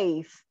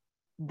safe,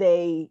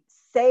 they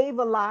save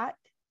a lot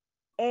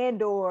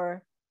and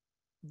or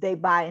they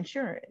buy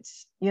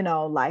insurance,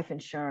 life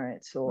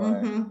insurance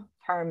or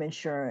term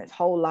insurance,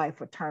 whole life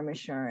or term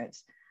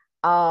insurance.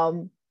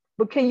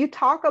 But can you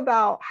talk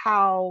about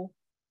how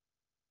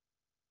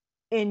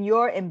in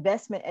your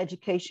investment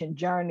education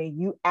journey,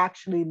 you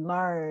actually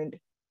learned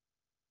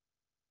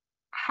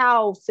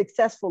how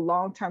successful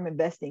long-term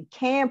investing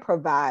can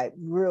provide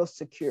real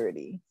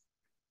security?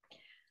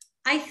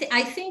 I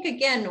think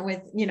again,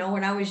 with,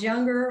 when I was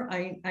younger,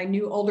 I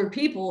knew older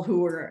people who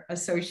were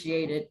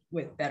associated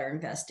with Better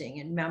Investing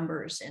and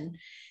members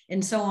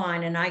and so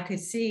on. And I could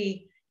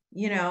see,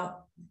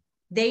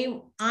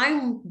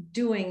 I'm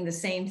doing the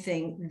same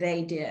thing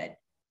they did.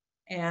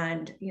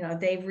 And,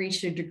 they've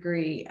reached a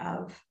degree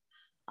of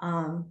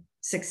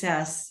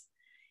success.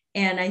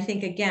 And I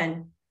think,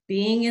 again,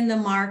 being in the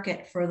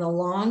market for the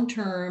long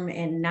term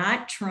and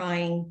not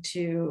trying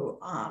to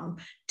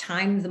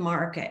time the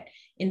market,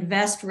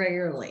 invest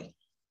regularly,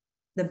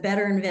 the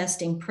Better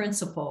Investing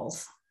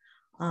principles,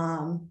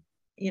 by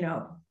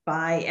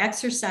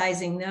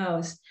exercising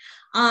those.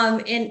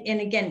 And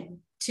again,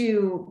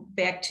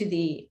 back to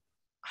the,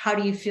 how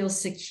do you feel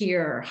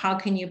secure? How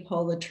can you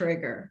pull the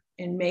trigger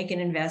and make an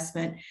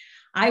investment?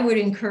 I would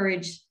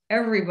encourage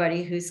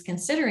everybody who's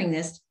considering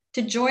this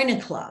to join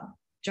a club,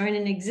 join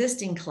an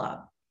existing club.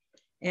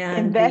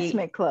 And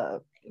investment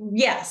club.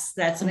 Yes,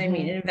 that's what I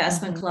mean, an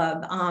investment Mhm.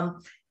 club.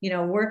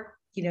 Work,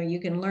 you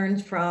can learn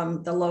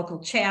from the local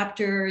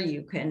chapter.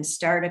 You can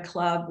start a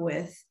club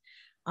with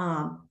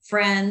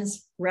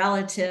friends,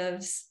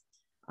 relatives,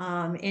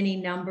 any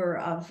number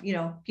of,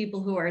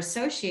 people who are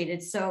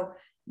associated. So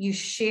you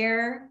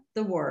share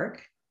the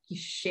work, you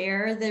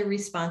share the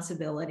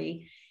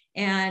responsibility,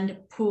 and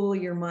pool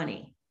your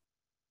money.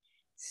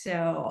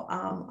 So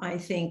I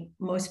think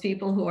most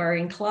people who are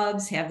in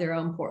clubs have their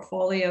own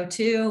portfolio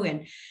too.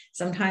 And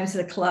sometimes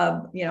the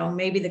club,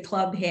 maybe the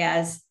club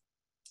has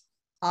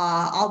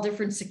all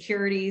different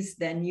securities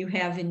than you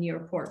have in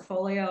your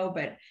portfolio,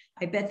 but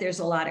I bet there's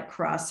a lot of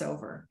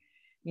crossover,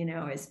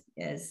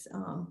 as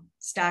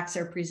stocks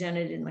are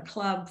presented in the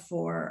club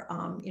for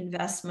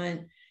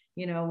investment.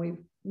 We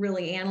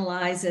really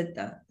analyze it.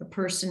 The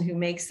person who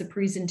makes the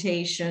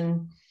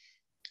presentation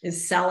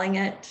is selling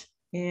it.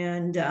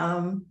 And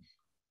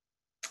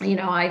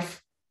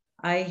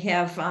I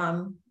have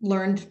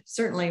learned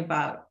certainly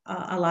about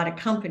a lot of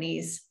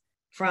companies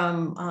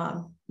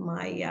from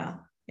my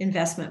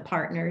investment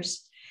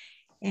partners,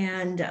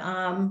 and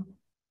and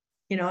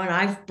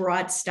I've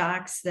brought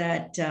stocks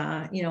that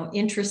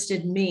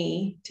interested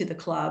me to the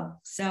club.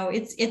 So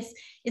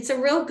it's a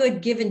real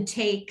good give and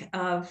take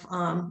of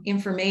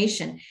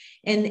information,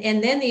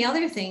 and then the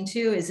other thing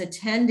too is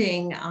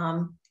attending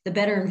the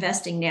Better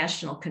Investing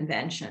National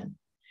Convention,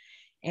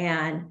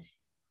 and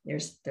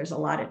there's a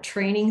lot of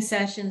training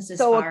sessions as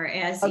far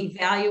as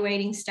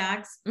evaluating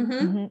stocks.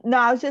 No,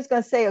 I was just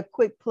going to say a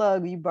quick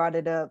plug. You brought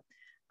it up.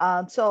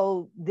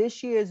 So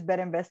this year's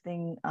Better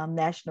Investing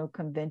National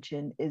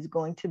Convention is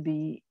going to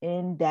be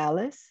in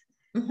Dallas,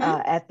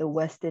 at the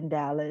Westin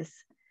Dallas,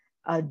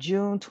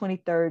 June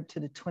 23rd to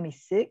the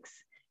 26th.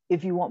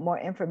 If you want more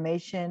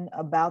information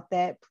about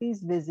that,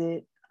 please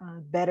visit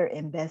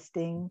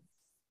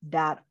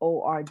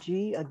betterinvesting.org.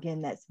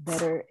 Again, that's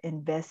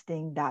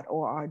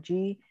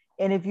betterinvesting.org.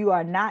 And if you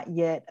are not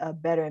yet a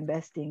Better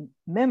Investing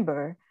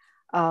member,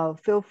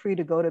 feel free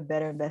to go to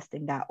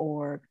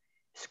betterinvesting.org,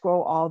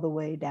 scroll all the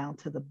way down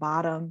to the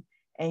bottom,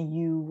 and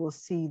you will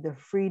see the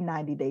free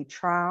 90-day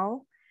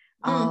trial.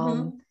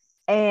 And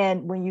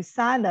when you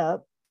sign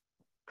up,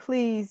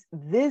 please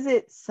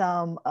visit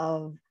some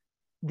of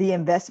the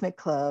investment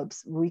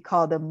clubs. We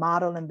call them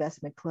model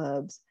investment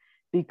clubs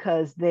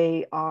because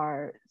they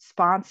are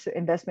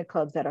investment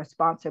clubs that are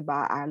sponsored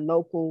by our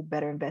local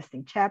Better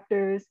Investing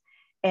chapters.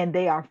 And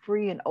they are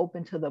free and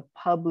open to the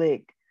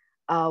public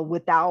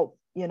without,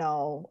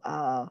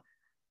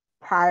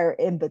 prior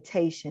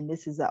invitation.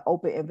 This is an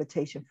open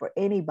invitation for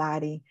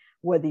anybody,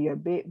 whether you're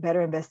a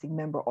Better Investing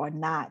member or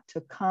not,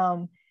 to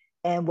come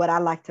and what I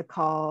like to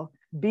call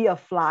be a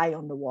fly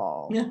on the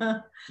wall.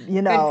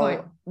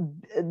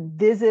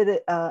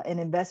 Visit an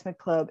investment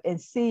club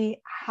and see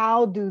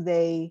how do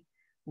they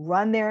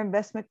run their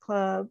investment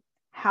club,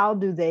 how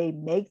do they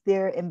make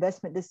their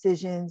investment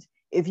decisions.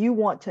 If you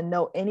want to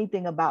know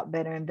anything about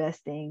Better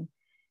Investing,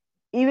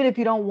 even if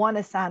you don't want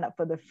to sign up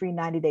for the free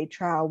 90-day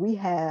trial, we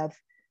have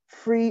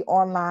free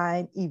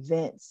online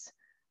events,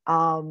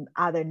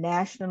 either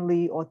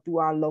nationally or through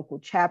our local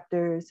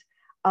chapters.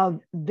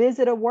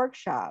 Visit a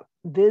workshop,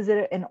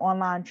 visit an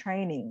online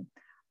training,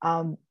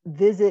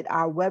 visit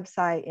our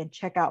website and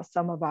check out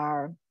some of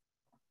our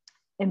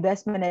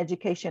investment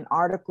education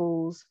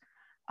articles,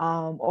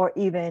 or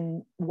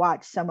even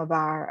watch some of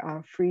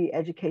our free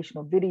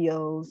educational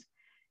videos,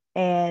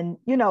 and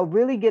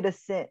really get a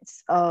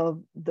sense of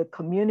the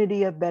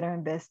community of Better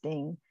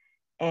Investing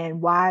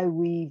and why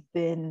we've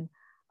been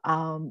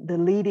the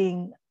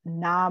leading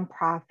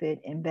nonprofit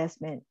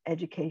investment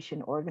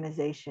education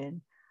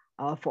organization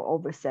for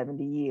over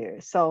 70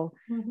 years. So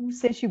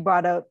since you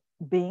brought up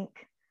BINC,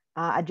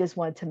 I just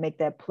wanted to make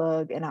that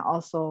plug. And I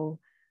also,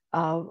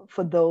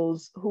 for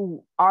those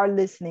who are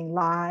listening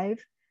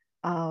live,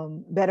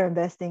 Better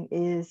Investing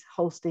is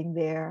hosting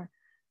their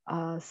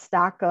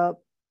Stock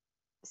Up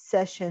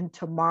session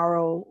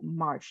tomorrow,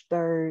 March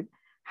 3rd,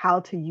 how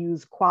to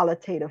use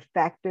qualitative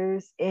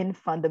factors in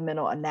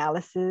fundamental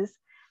analysis.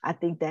 I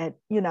think that,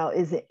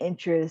 is an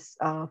interest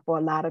for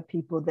a lot of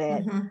people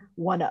that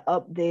want to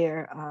up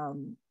their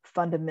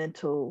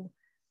fundamental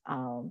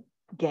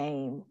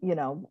game,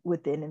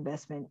 within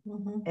investment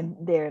and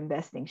their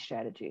investing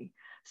strategy.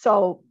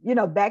 So,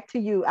 back to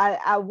you.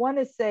 I want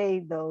to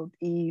say though,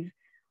 Eve,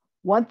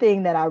 one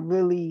thing that I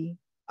really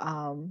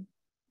am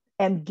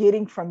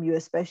getting from you,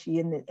 especially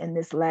in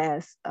this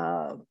last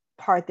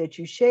part that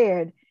you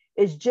shared,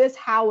 is just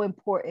how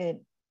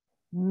important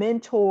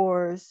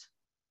mentors,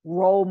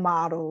 role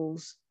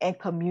models, and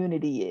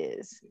community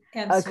is.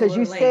 Because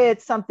you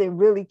said something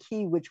really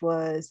key, which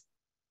was,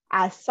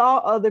 I saw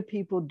other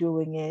people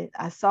doing it.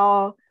 I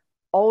saw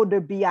older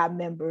BI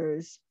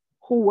members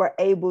who were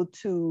able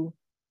to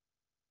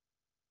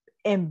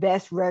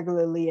invest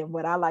regularly. And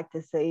what I like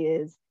to say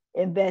is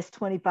invest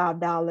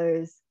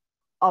 $25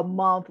 a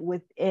month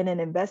within an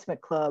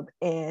investment club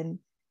and,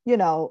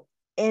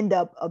 end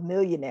up a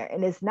millionaire.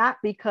 And it's not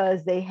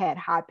because they had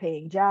high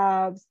paying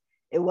jobs.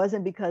 It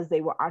wasn't because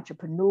they were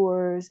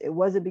entrepreneurs. It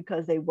wasn't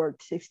because they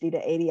worked 60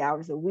 to 80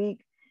 hours a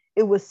week.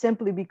 it was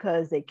simply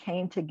because they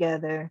came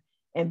together,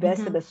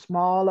 invested a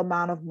small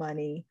amount of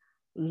money,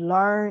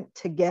 learned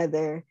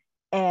together,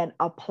 and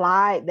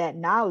applied that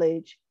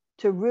knowledge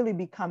to really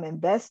become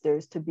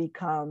investors, to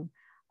become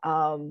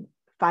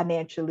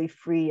financially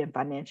free and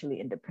financially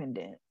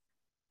independent.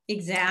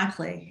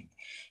 Exactly.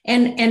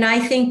 And I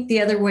think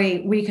the other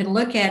way we can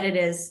look at it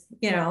is,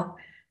 you know,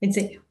 and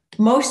say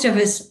most of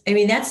us, I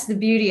mean, that's the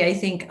beauty, I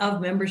think,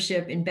 of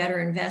membership in Better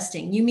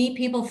Investing. You meet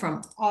people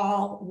from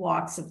all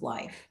walks of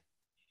life.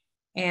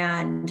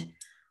 And,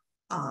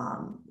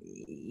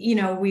 you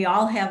know, we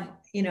all have,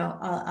 you know,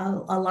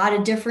 a lot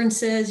of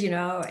differences, you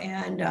know,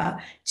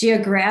 and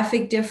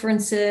geographic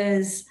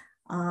differences.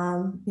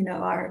 You know,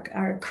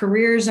 our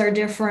careers are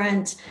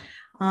different.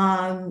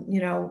 You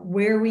know,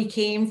 where we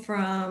came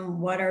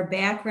from, what our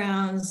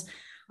backgrounds,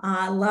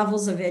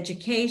 levels of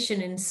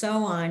education, and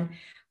so on.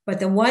 But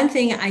the one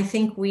thing I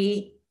think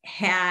we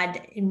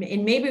had, and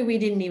maybe we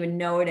didn't even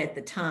know it at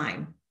the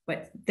time,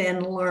 but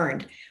then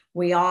learned,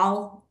 we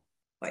all,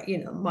 you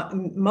know,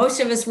 most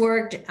of us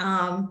worked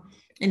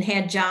and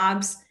had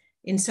jobs.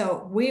 And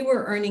so we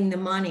were earning the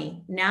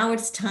money. Now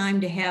it's time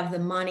to have the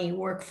money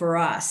work for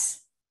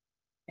us.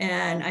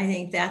 And I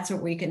think that's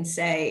what we can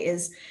say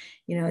is,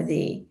 you know,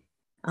 the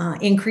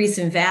increase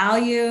in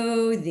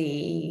value,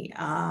 the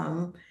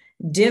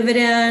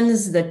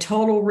dividends, the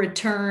total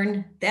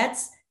return,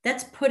 that's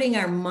putting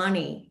our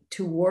money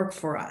to work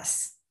for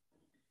us.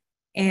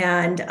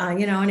 And,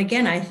 you know, and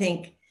again, I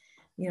think,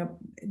 you know,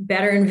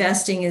 Better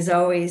Investing has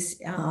always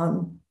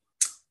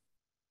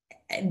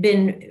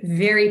been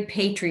very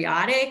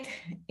patriotic.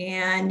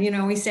 And, you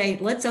know, we say,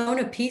 let's own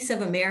a piece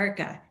of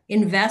America,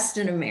 invest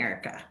in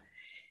America.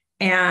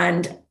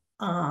 And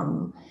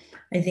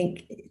I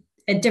think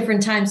at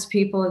different times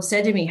people have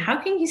said to me, how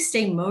can you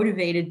stay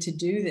motivated to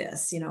do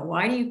this? You know,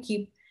 why do you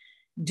keep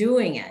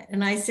doing it?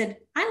 And I said,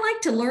 I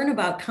like to learn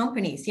about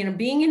companies. You know,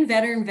 being in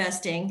Better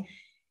Investing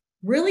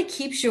really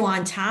keeps you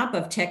on top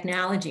of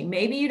technology.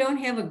 Maybe you don't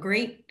have a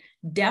great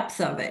depth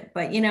of it,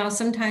 but, you know,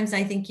 sometimes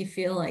I think you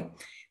feel like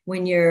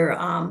when you're,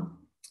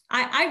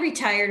 I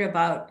retired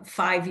about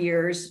 5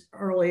 years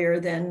earlier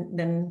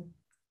than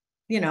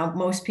you know,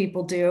 most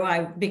people do.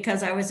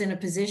 Because I was in a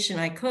position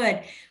I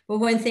could. But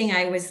one thing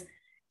I was,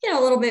 you know,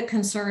 a little bit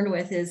concerned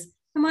with is,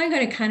 am I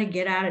going to kind of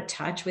get out of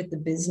touch with the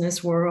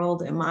business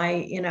world? Am I,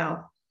 you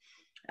know,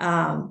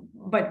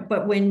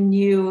 but when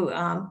you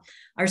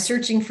are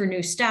searching for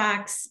new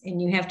stocks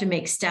and you have to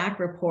make stock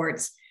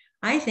reports,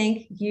 I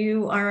think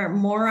you are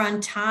more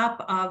on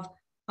top of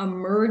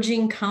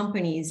emerging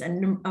companies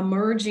and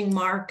emerging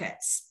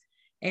markets.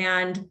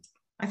 And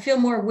I feel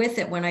more with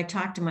it when I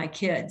talk to my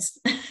kids,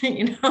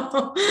 you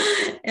know,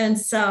 and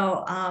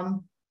so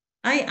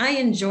I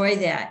enjoy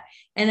that.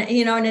 And,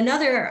 you know, and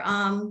another,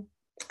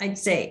 I'd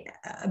say,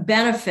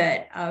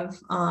 benefit of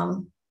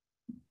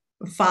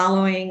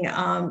following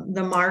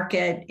the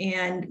market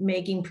and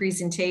making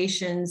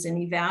presentations and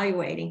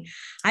evaluating,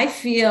 I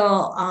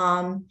feel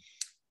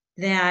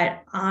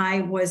that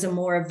I was a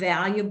more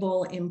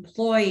valuable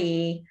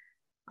employee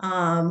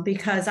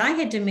because I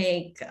had to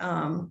make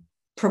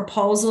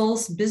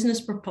proposals, business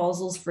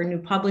proposals for new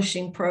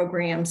publishing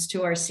programs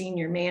to our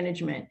senior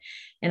management.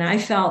 And I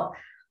felt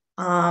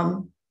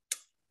on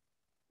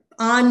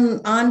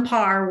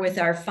par with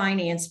our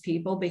finance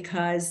people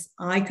because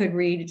I could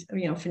read,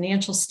 you know,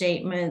 financial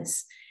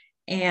statements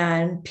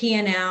and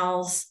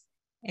P&Ls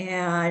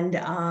and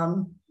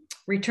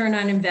return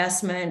on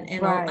investment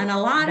and, right. And a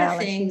lot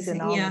balance of things.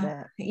 And all of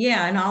that.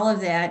 Yeah. And all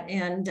of that.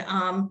 And,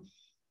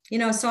 you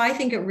know, so I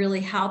think it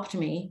really helped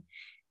me.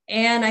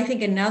 And I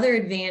think another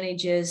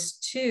advantage is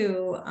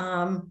too,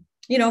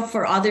 you know,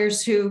 for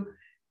others who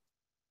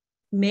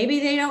maybe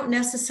they don't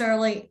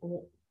necessarily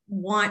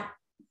want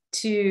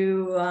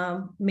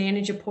to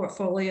manage a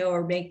portfolio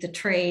or make the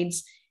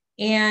trades,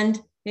 and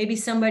maybe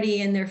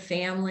somebody in their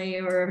family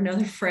or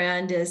another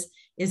friend is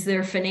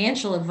their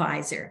financial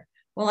advisor.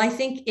 Well, I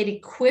think it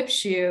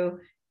equips you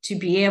to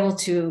be able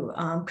to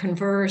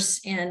converse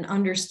and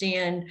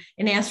understand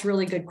and ask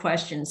really good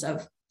questions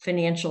of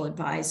financial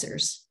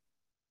advisors.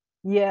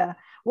 Yeah.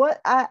 Well,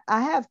 I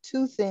have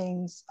two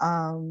things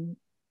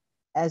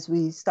as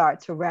we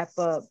start to wrap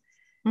up.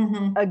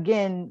 Mm-hmm.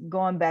 Again,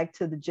 going back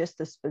to just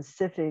the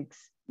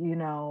specifics, you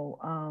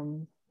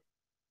know,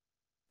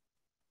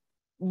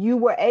 you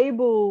were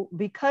able,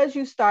 because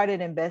you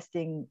started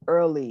investing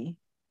earlier,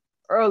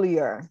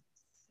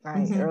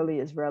 right? Mm-hmm. Early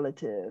is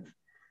relative.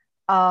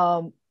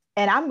 And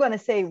I'm going to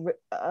say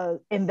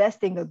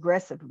investing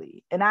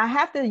aggressively. And I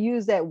have to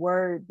use that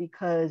word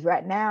because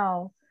right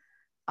now,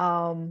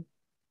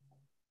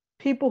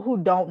 people who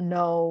don't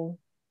know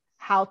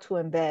how to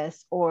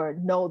invest or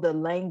know the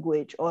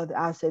language or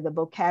I'll say the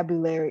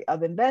vocabulary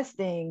of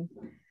investing,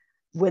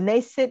 when they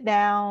sit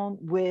down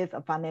with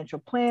a financial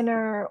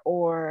planner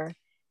or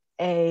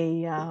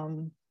a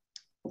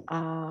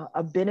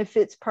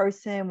benefits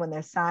person, when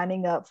they're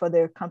signing up for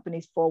their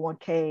company's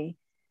 401k,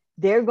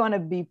 they're going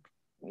to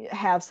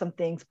have some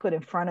things put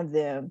in front of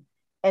them.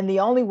 And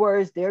the only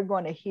words they're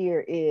going to hear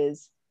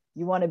is,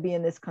 you want to be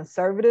in this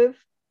conservative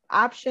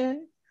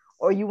option,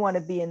 or you want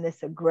to be in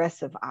this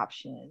aggressive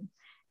option.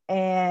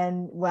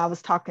 And when I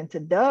was talking to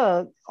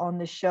Doug on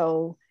the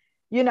show,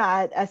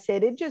 I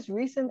said it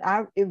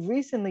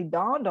recently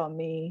dawned on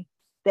me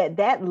that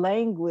that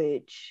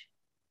language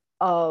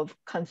of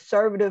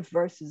conservative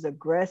versus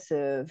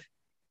aggressive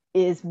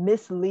is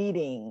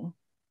misleading.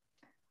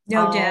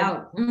 No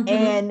doubt.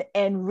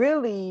 And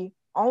really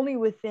only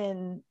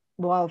within,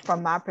 well,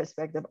 from my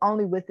perspective,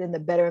 only within the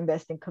better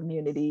investing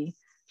community.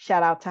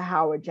 Shout out to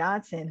Howard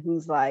Johnson,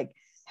 who's like,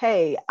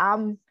 hey,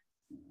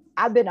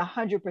 I've been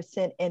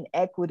 100% in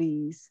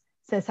equities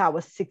since I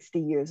was 60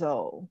 years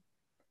old.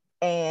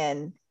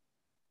 And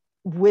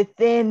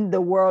within the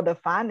world of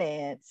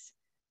finance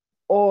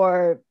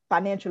or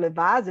financial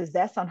advisors,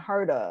 that's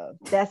unheard of.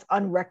 That's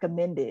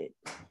unrecommended,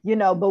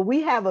 but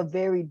we have a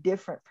very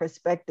different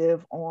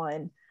perspective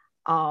on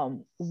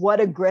what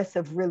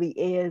aggressive really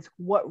is,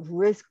 what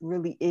risk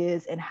really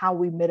is, and how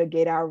we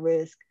mitigate our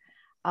risk.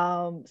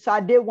 So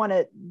I did want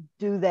to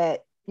do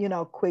that,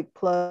 quick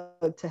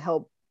plug to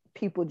help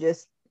people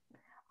just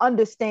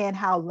understand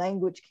how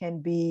language can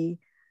be,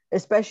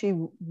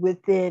 especially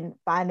within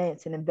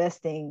finance and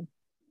investing.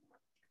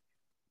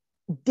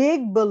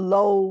 Dig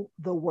below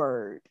the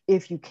word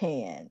if you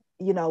can,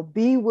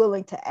 be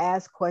willing to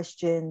ask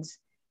questions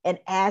and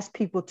ask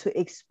people to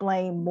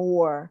explain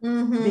more,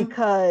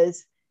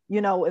 because,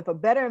 if a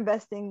better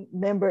investing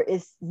member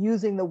is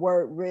using the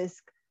word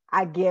risk,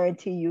 I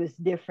guarantee you it's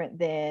different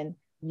than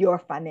your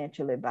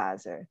financial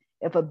advisor.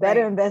 If a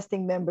better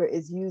investing member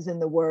is using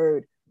the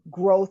word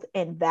growth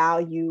and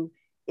value,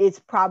 it's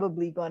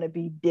probably going to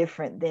be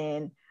different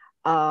than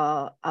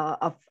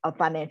a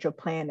financial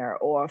planner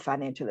or a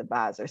financial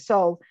advisor.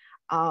 So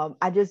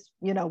I just,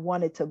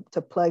 wanted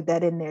to plug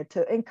that in there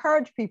to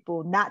encourage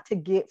people not to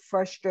get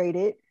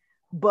frustrated,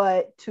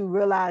 but to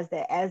realize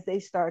that as they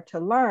start to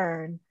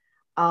learn,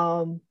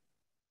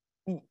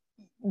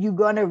 you're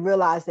going to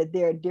realize that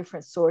there are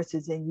different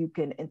sources and you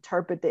can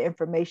interpret the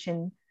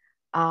information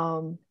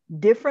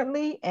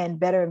differently, and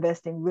better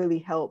investing really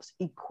helps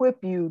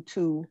equip you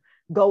to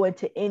go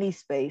into any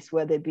space,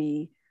 whether it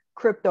be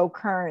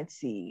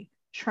cryptocurrency,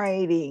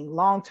 trading,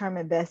 long-term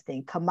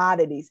investing,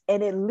 commodities,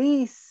 and at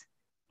least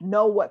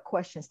know what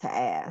questions to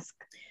ask.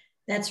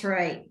 That's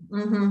right.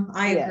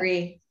 I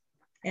agree.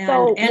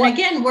 And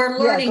again, we're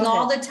learning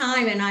all the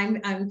time. And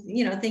I'm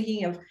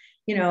thinking of,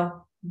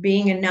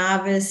 being a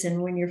novice,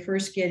 and when you're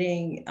first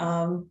getting,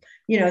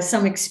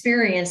 some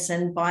experience,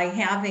 and by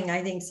having,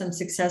 I think, some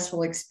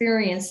successful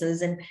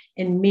experiences and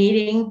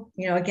meeting,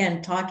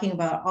 again, talking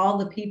about all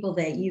the people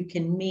that you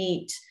can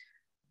meet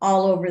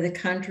all over the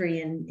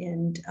country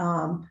and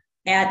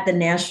at the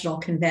national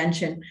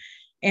convention.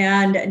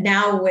 And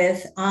now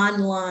with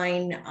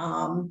online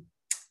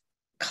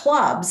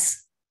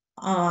clubs,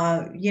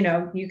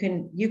 you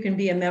can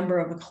be a member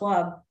of a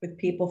club with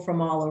people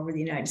from all over the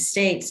United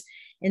States.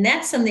 And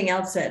that's something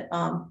else that,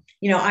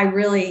 I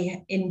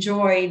really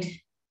enjoyed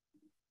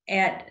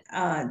at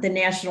the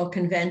national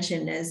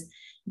convention, is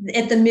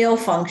at the meal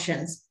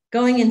functions,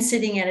 going and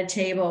sitting at a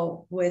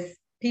table with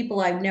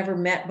people I've never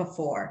met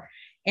before,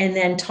 and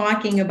then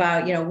talking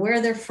about, where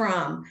they're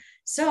from.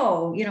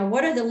 So,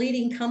 what are the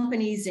leading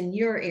companies in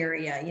your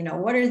area?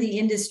 What are the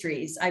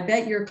industries? I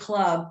bet your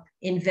club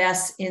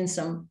invests in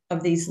some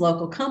of these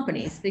local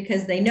companies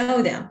because they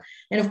know them.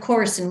 And of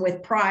course, and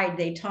with pride,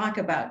 they talk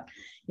about,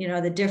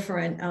 the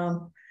different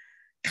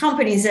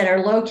companies that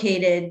are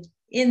located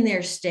in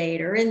their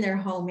state or in their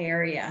home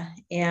area.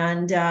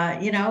 And,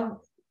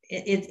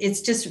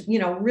 it's just,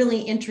 really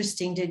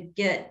interesting to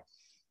get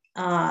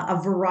a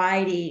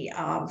variety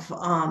of,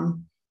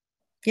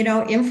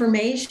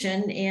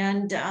 information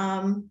and,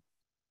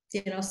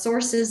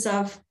 sources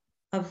of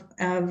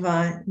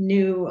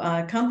new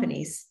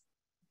companies.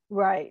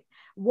 Right.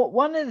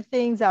 One of the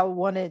things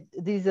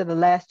these are the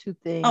last two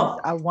things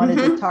I wanted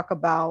to talk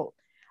about.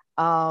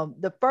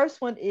 The first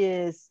one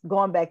is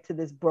going back to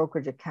this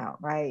brokerage account,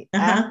 right?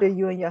 After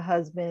you and your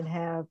husband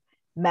have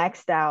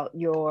maxed out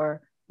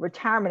your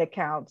retirement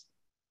accounts,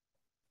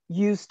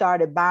 you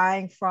started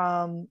buying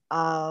from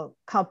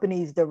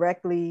companies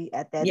directly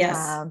at that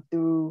time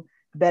through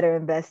Better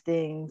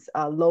Investing's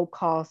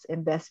low-cost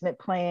investment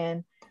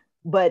plan.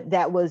 But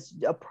that was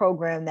a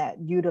program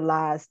that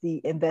utilized the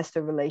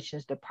investor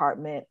relations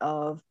department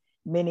of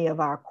many of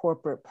our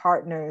corporate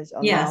partners,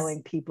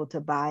 allowing people to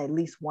buy at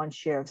least one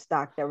share of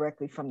stock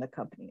directly from the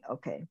company.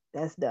 Okay,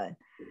 that's done.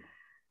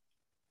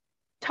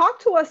 Talk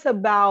to us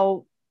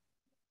about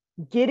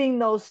getting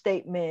those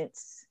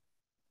statements,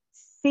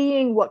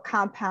 seeing what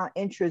compound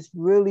interest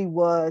really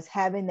was,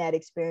 having that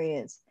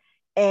experience.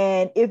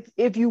 And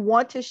if you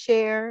want to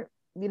share,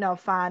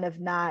 fine. If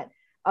not,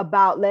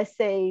 about, let's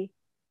say,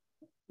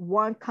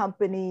 one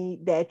company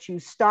that you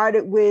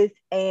started with,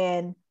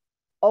 and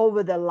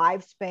over the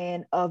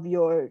lifespan of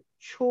your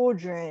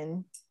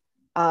children,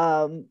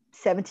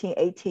 17,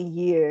 18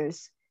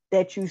 years,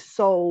 that you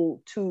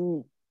sold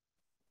to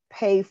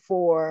pay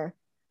for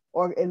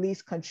or at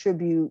least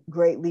contribute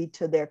greatly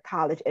to their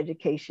college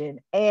education.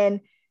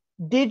 And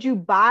did you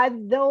buy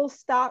those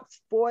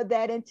stocks for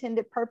that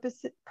intended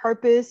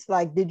purpose?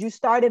 Like, did you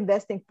start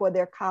investing for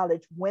their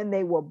college when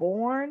they were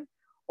born?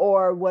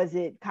 Or was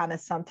it kind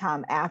of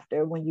sometime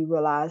after when you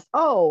realized,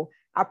 oh,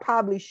 I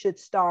probably should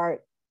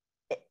start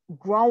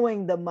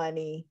growing the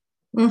money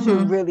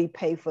to really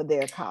pay for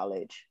their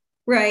college?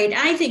 Right.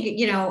 I think,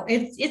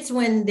 it's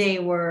when they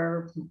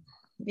were,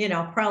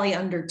 probably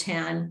under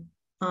 10.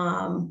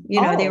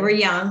 They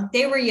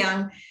were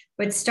young,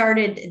 but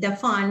started the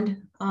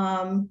fund.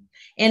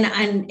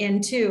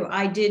 And two,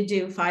 I did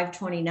do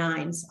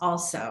 529s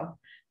also,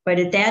 but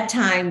at that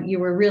time you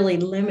were really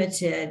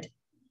limited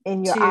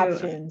in the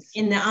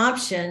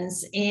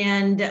options.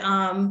 And,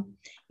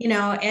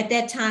 at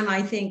that time,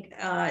 I think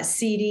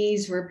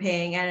CDs were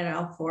paying, I don't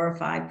know, 4 or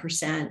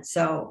 5%.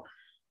 So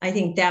I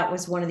think that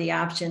was one of the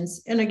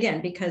options. And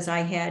again, because I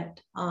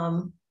had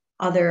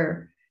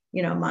other,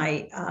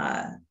 my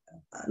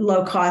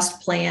low cost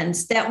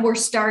plans that were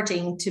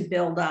starting to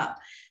build up.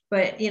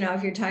 But,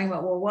 if you're talking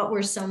about, well, what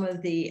were some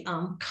of the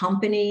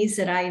companies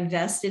that I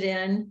invested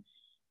in,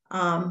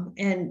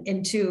 and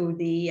into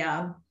the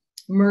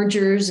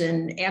mergers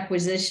and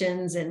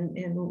acquisitions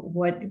and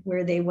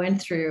where they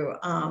went through,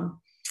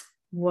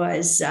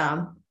 was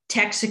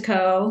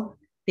Texaco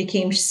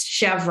became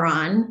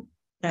Chevron.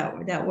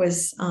 That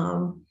was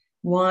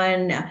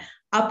one.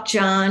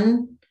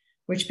 Upjohn,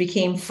 which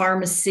became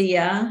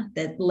Pharmacia,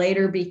 that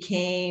later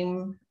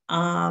became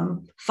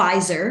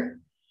Pfizer.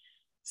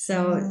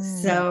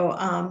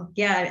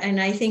 Yeah, and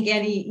I think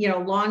any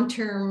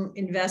long-term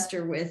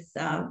investor with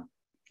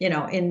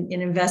in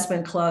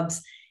investment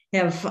clubs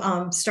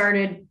have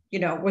started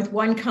with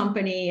one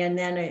company and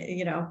then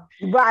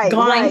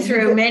going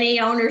through many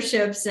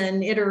ownerships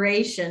and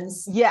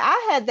iterations. Yeah,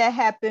 I had that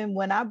happen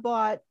when I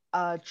bought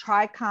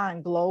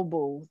Tricon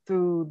Global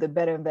through the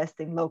Better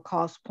Investing Low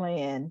Cost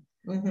Plan.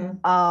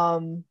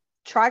 Tricon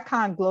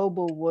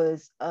Global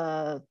was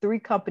a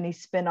 3-company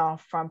spinoff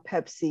from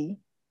Pepsi.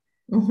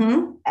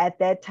 At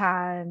that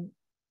time,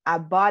 I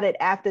bought it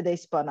after they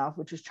spun off,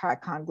 which was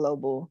Tricon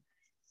Global.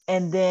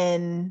 And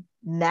then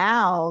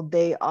now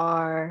they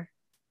are,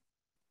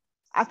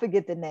 I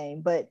forget the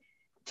name, but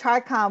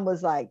Tricon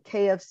was like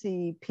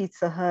KFC,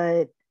 Pizza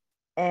Hut,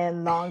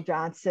 and Long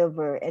John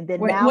Silver. And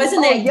then now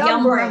wasn't it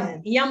Yum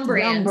Brands? Yum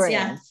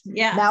Brands.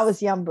 Yeah. Now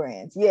it's Yum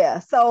Brands. Yeah.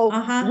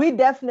 So we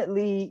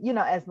definitely,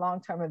 as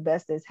long-term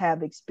investors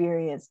have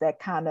experienced that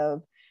kind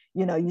of,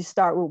 you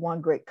start with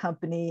one great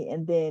company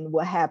and then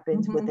what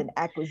happens with an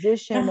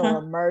acquisition or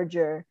a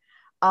merger.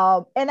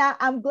 And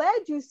I'm glad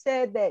you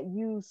said that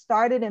you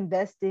started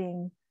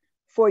investing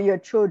for your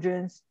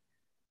children's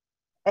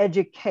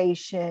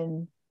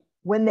education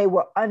when they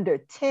were under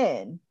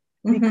 10,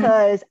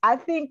 because I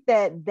think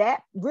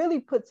that really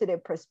puts it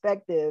in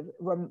perspective,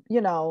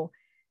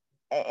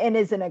 and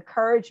is an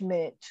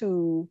encouragement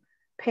to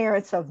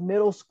parents of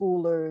middle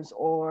schoolers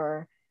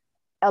or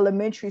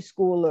elementary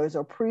schoolers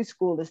or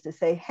preschoolers to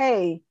say,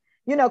 hey,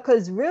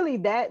 because really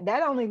that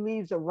only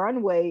leaves a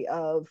runway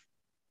of,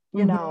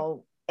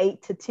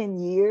 8 to 10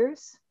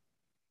 years.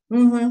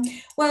 Well,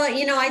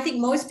 I think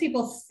most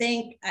people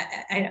think,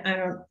 I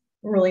don't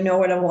really know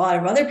what a lot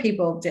of other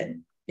people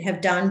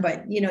have done,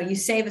 but you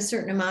save a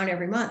certain amount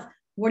every month.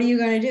 What are you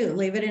going to do?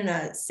 Leave it in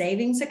a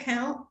savings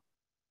account?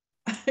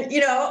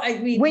 I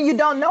mean, when you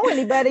don't know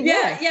anybody.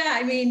 Yeah.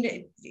 I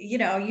mean,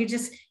 you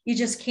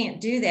just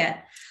can't do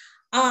that.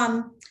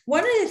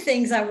 One of the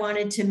things I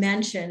wanted to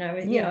mention, I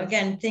was,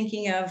 again,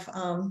 thinking of,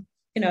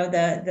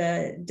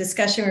 the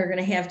discussion we're going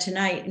to have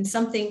tonight, and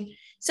something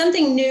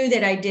new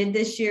that I did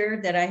this year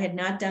that I had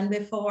not done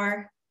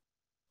before.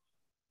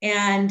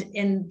 And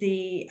in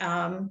the,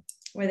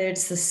 whether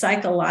it's the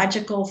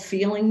psychological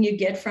feeling you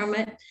get from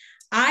it,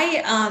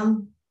 I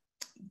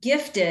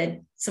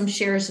gifted some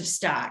shares of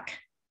stock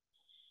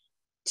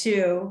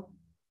to,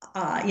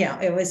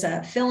 it was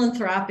a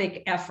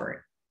philanthropic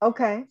effort.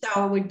 Okay.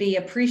 So it would be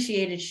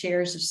appreciated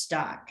shares of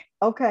stock.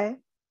 Okay.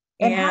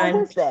 And how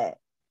was that?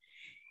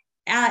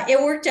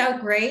 It worked out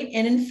great.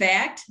 And in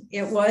fact,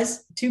 it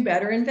was to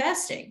Better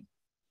Investing.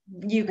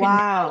 You can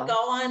now go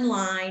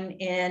online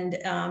and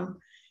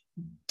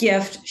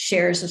gift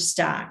shares of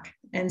stock.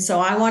 And so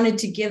I wanted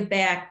to give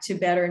back to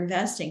Better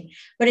Investing.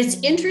 But it's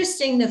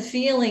interesting, the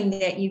feeling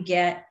that you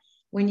get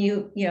when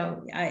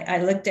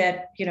I looked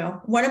at,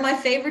 one of my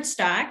favorite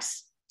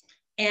stocks,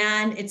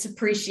 and it's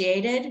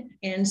appreciated.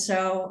 And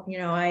so,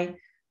 I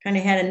kind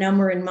of had a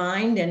number in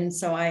mind. And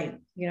so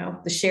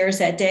the shares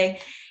that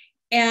day.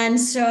 And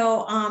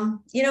so,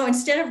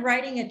 instead of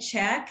writing a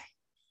check,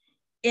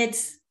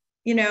 it's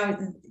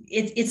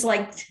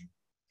like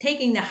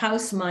taking the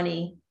house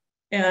money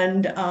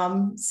and,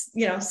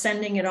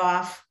 sending it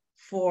off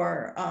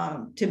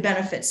to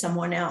benefit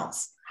someone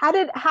else. How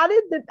did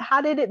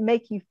it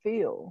make you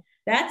feel?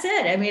 That's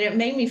it. I mean, it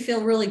made me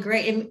feel really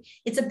great.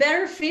 It's a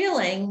better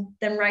feeling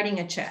than writing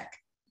a check.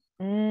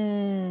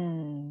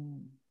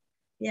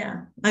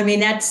 Yeah. I mean,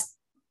 that's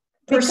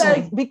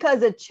personally.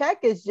 Because a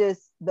check is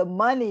just the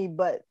money,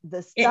 but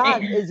the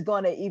stock is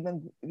going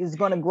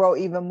to grow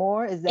even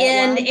more. Is that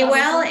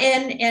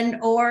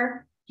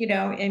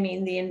I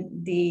mean,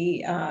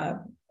 the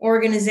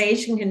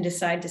organization can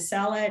decide to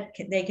sell it.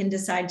 They can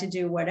decide to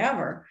do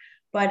whatever.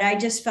 But I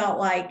just felt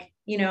like,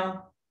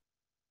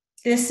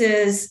 this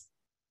is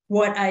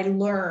what I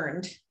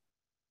learned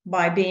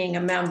by being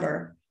a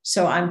member.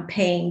 So I'm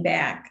paying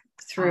back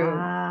through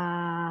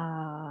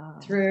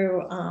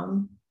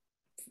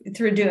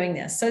doing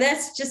this. So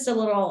that's just a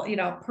little,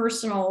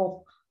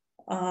 personal,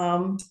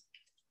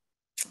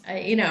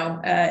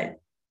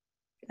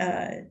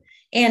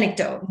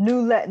 anecdote.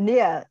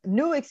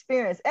 New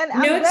experience. And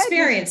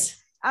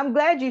I'm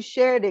glad you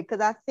shared it,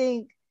 because I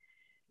think,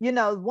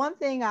 one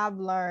thing I've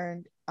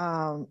learned,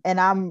 and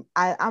I'm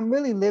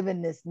really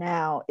living this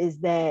now, is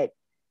that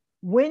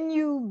when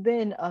you've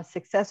been a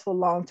successful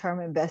long-term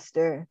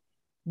investor,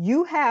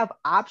 you have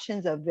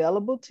options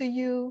available to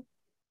you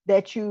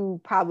that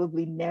you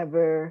probably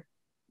never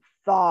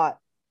thought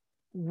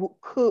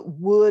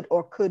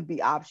could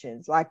be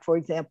options. Like, for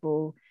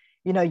example,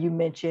 you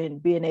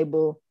mentioned being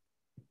able,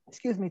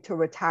 to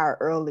retire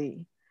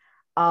early,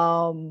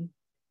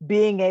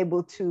 being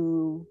able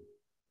to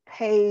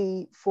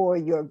pay for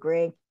your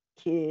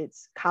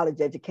grandkids'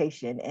 college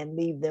education and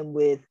leave them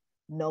with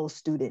no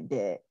student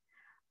debt,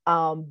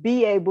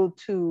 be able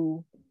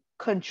to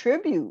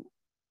contribute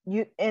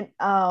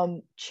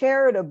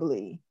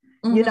charitably.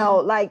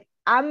 Like,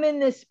 I'm in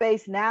this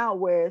space now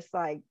where it's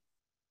like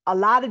a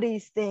lot of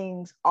these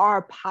things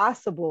are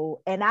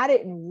possible, and I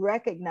didn't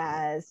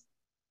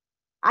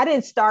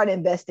start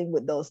investing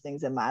with those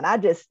things in mind. I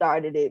just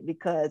started it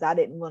because I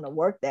didn't want to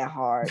work that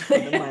hard for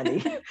the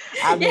money.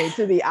 I mean,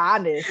 to be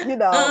honest,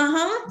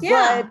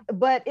 Yeah.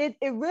 But it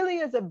really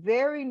is a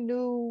very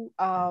new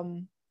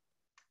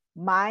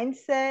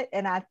mindset,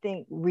 and I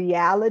think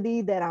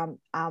reality that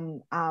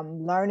I'm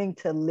learning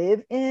to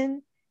live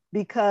in,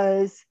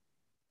 because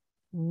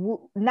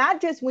not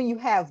just when you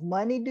have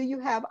money do you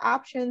have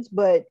options,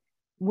 but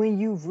when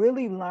you've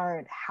really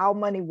learned how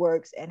money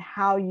works and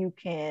how you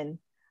can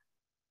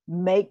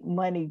make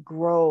money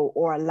grow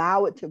or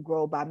allow it to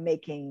grow by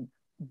making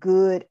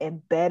good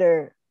and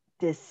better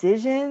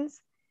decisions,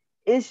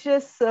 it's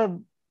just a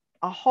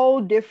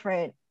whole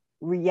different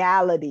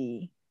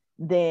reality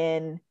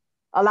than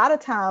a lot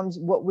of times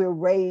what we're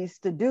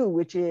raised to do,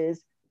 which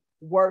is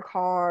work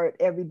hard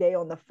every day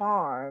on the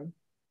farm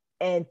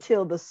and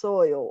till the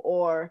soil,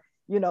 or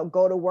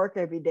go to work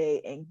every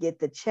day and get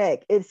the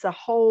check. It's a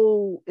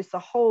whole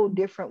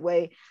different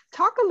way.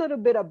 Talk a little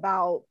bit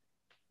about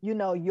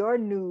your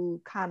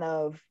new kind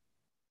of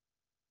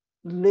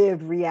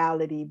lived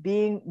reality,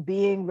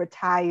 being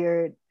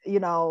retired,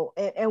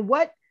 and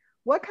what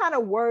kind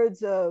of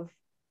words of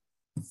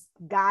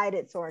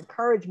guidance or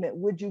encouragement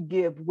would you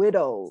give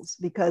widows?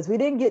 Because we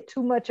didn't get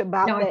too much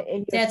about that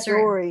in your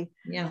story.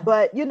 Right. Yeah.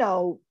 But you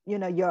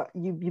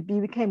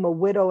became a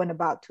widow in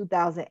about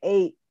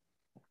 2008.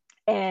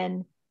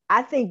 And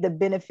I think the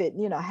benefit,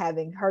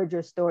 having heard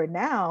your story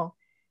now,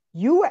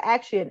 you were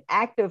actually an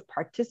active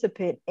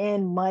participant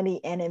in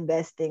money and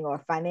investing, or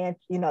finance,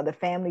 the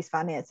family's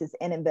finances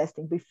and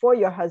investing, before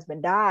your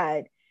husband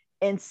died.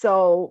 And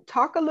so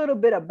talk a little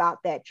bit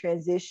about that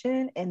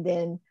transition, and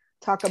then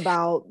talk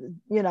about,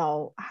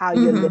 how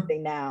you're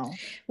living now.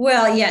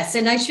 Well, yes.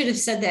 And I should have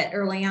said that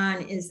early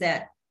on, is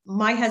that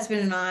my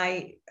husband and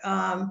I,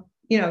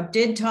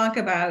 did talk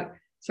about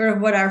sort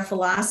of what our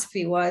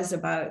philosophy was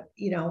about,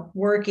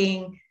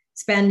 working,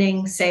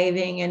 spending,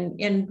 saving,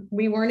 and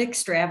we weren't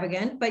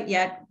extravagant, but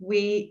yet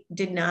we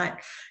did not,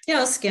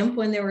 skimp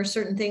when there were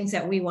certain things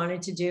that we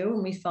wanted to do,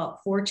 and we felt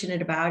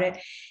fortunate about it.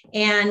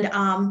 And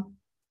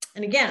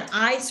again,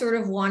 I sort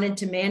of wanted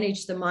to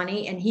manage the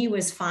money, and he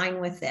was fine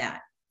with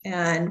that.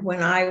 And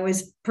when I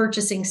was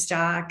purchasing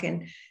stock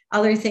and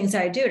other things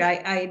I do,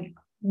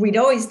 we'd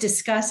always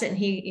discuss it, and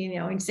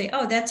he'd say,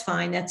 "Oh, that's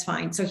fine, that's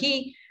fine." So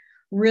he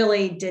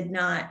really did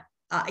not.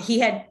 He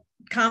had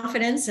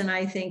confidence, and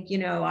I think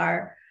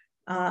our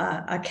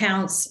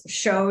accounts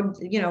showed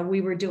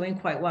we were doing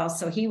quite well.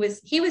 So he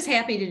was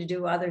happy to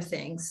do other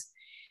things,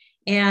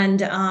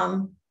 and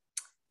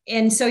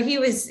so he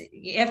was,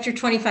 after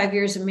 25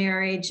 years of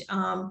marriage,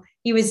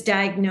 he was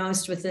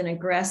diagnosed with an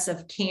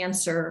aggressive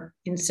cancer.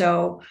 And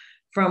so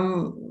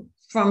from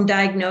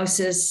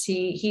diagnosis,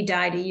 he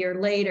died a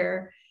year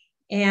later.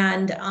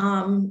 And,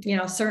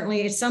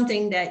 certainly it's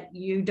something that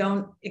you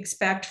don't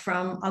expect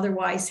from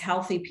otherwise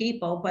healthy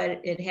people,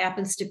 but it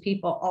happens to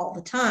people all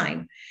the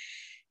time.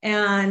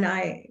 And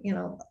I,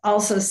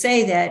 also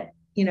say that,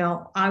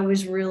 I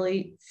was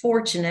really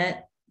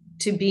fortunate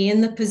to be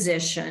in the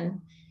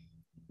position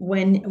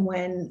when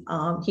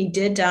he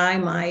did die.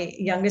 My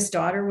youngest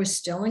daughter was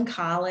still in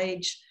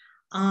college.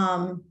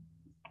 And,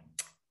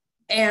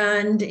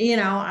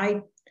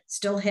 I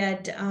still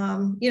had,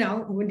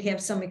 would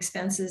have some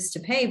expenses to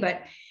pay,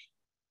 but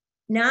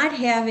not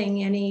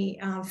having any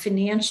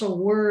financial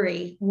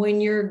worry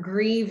when you're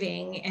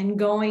grieving and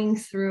going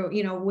through,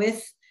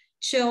 with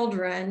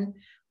children,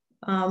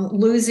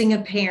 losing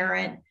a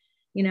parent,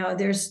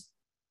 there's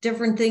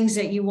different things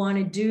that you want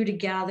to do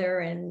together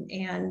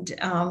and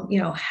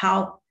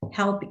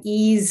help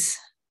ease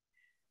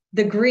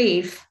the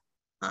grief.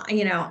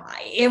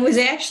 it was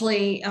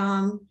actually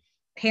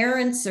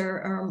parents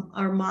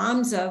or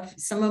moms of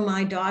some of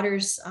my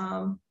daughter's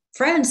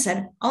friends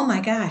said, "Oh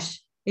my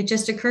gosh, it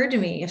just occurred to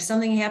me, if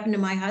something happened to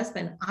my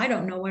husband, I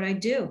don't know what I'd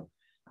do.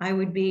 I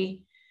would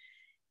be,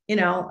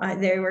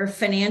 they were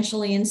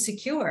financially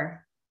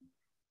insecure."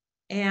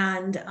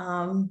 And,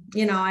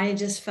 I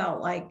just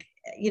felt like,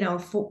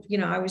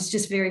 I was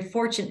just very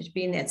fortunate to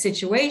be in that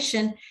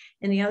situation.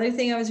 And the other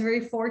thing, I was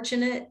very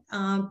fortunate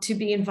to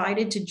be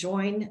invited to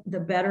join the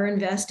Better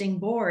Investing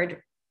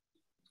Board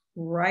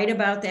right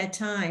about that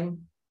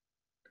time.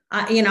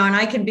 And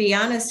I can be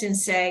honest and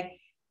say,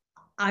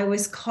 I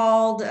was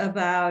called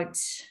about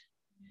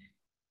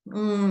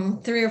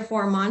 3 or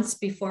 4 months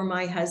before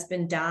my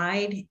husband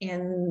died,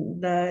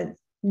 and the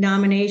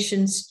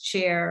nominations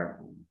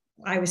chair,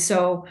 I was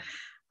so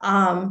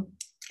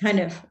kind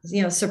of,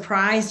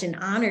 surprised and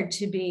honored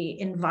to be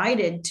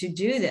invited to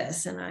do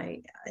this.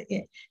 And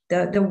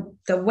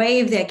the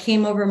wave that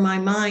came over my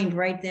mind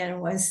right then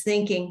was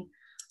thinking,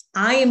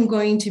 I am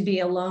going to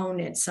be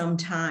alone at some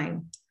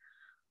time.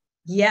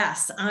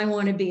 Yes, I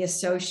want to be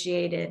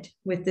associated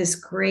with this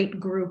great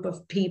group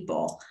of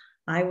people.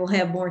 I will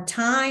have more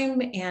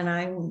time, and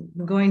I'm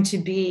going to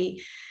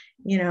be,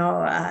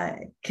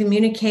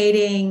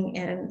 communicating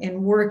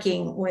and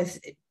working with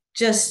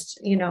just,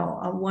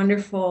 a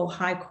wonderful,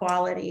 high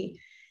quality,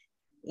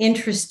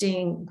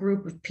 interesting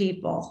group of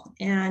people.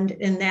 And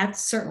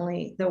that's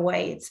certainly the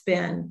way it's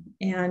been.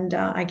 And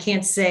I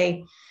can't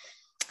say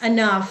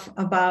enough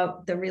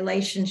about the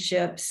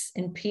relationships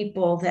and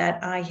people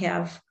that I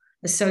have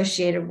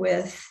associated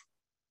with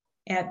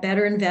at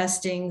Better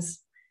Investing's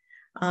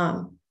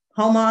home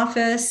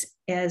office,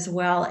 as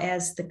well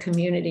as the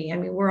community. I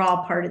mean, we're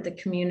all part of the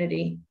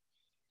community.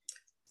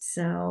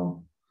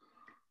 So.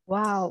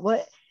 Wow.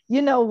 Well,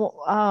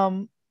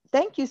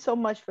 thank you so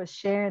much for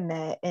sharing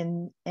that.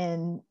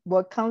 And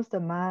what comes to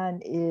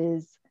mind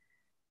is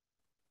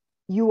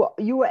you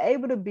were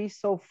able to be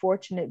so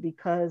fortunate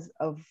because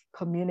of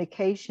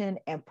communication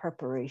and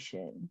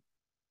preparation.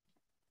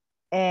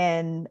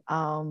 And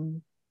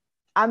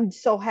I'm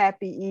so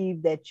happy,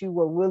 Eve, that you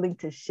were willing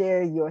to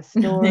share your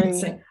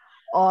story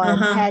on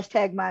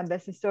hashtag My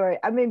Investing Story.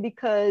 I mean,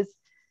 because,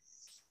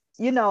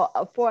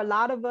 for a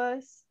lot of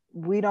us,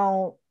 we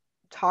don't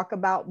talk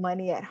about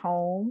money at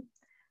home,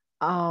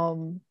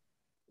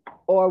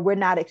 or we're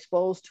not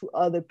exposed to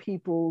other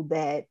people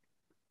that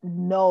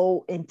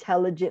know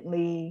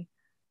intelligently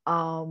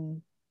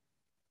how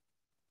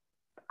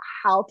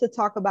to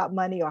talk about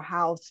money, or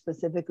how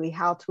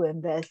to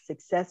invest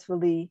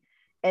successfully.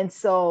 And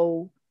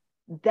so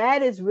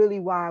that is really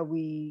why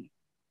we,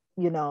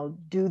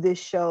 do this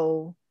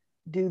show,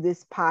 do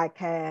this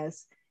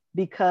podcast,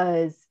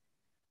 because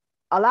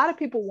a lot of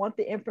people want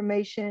the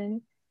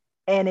information,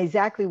 and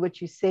exactly what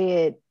you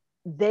said,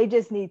 they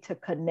just need to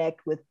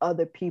connect with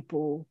other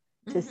people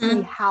to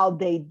see how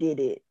they did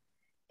it.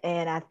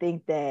 And I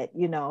think that,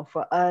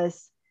 for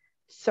us,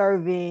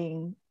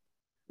 serving,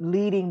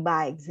 leading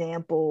by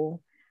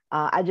example,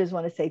 I just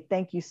want to say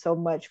thank you so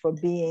much for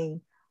being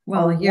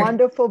a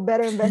wonderful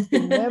Better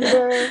Investing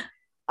member,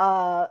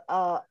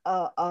 a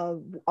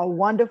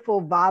wonderful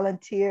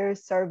volunteer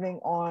serving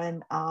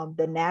on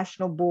the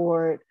national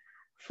board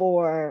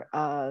for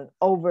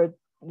over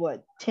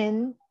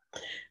 10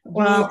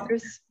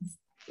 years?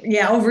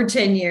 Yeah, over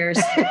 10 years.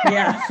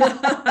 Yeah.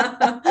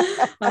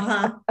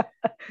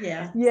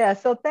 Yeah. Yeah.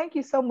 So thank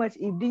you so much,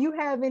 Eve. Do you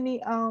have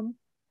any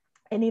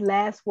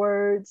last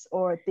words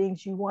or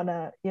things you want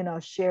to,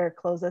 share,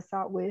 close us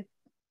out with?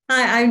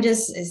 I'm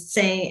just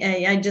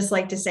saying, I'd just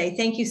like to say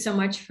thank you so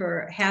much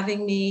for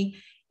having me.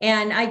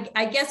 And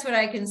I guess what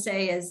I can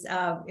say is,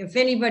 if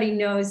anybody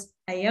knows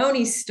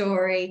Ioni's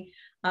story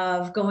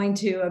of going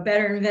to a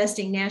Better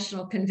Investing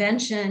National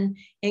Convention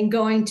and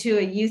going to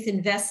a youth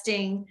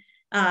investing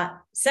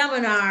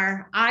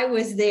seminar, I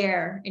was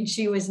there, and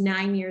she was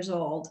 9 years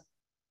old.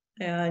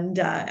 And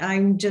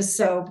I'm just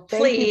so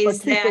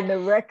pleased that keeping the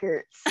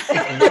records.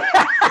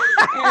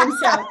 And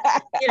so,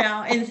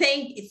 and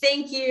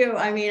thank you.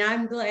 I mean,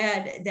 I'm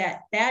glad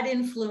that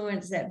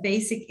influence, that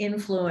basic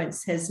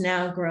influence, has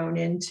now grown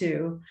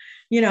into,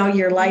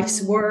 your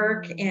life's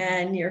work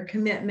and your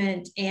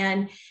commitment,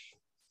 and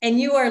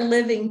you are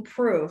living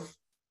proof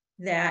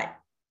that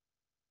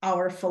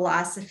our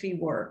philosophy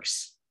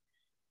works.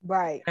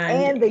 Right.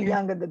 And the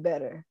younger, the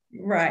better.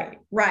 Right.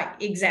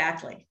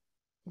 Exactly.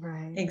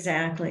 Right.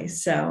 Exactly.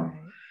 So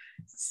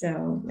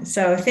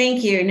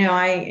thank you. No,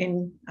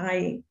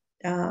 I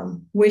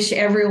wish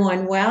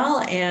everyone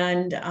well,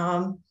 and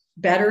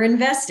better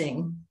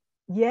investing.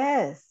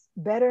 Yes.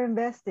 Better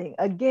Investing.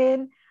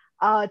 Again,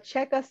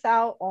 check us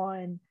out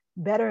on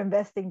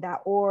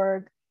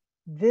betterinvesting.org.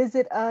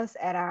 Visit us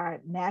at our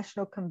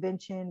national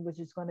convention, which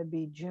is going to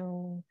be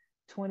June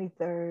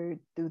 23rd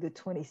through the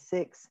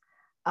 26th.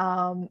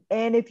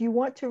 And if you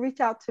want to reach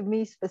out to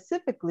me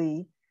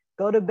specifically,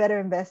 go to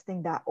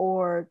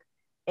betterinvesting.org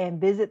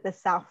and visit the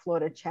South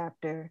Florida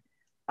chapter.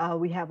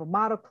 We have a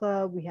model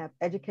club, we have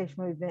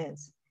educational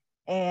events,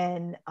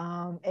 and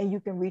you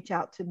can reach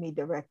out to me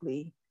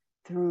directly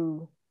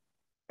through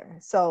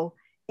So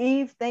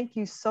Eve, thank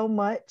you so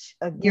much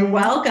again. You're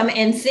welcome.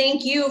 And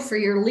thank you for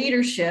your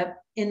leadership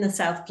in the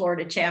South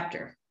Florida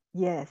chapter.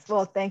 Yes.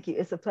 Well, thank you.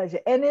 It's a pleasure.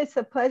 And it's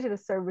a pleasure to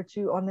serve with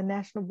you on the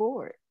national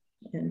board.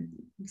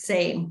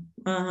 Same.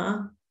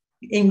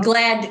 And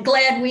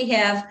glad we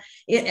have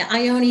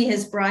Ione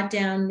has brought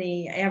down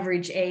the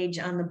average age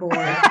on the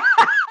board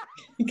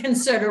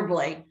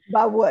considerably.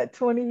 By what,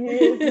 20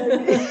 years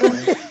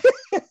maybe?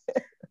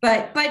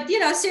 But you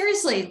know,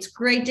 seriously, it's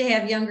great to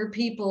have younger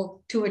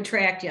people to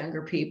attract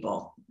younger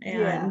people.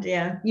 And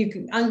you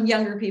can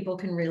younger people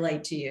can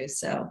relate to you.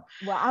 So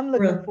well, I'm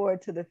looking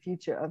forward to the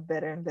future of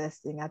Better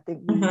Investing. I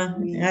think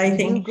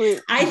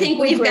I think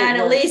we've got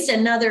at least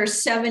another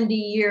 70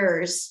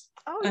 years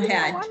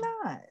ahead. Why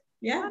not?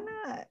 Yeah.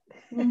 Why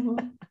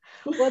not?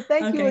 Well,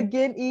 thank you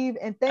again, Eve,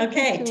 and thank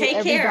you to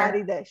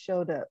everybody that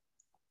showed up.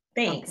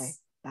 Thanks.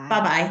 Okay.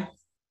 Bye.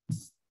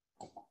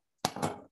 Bye-bye.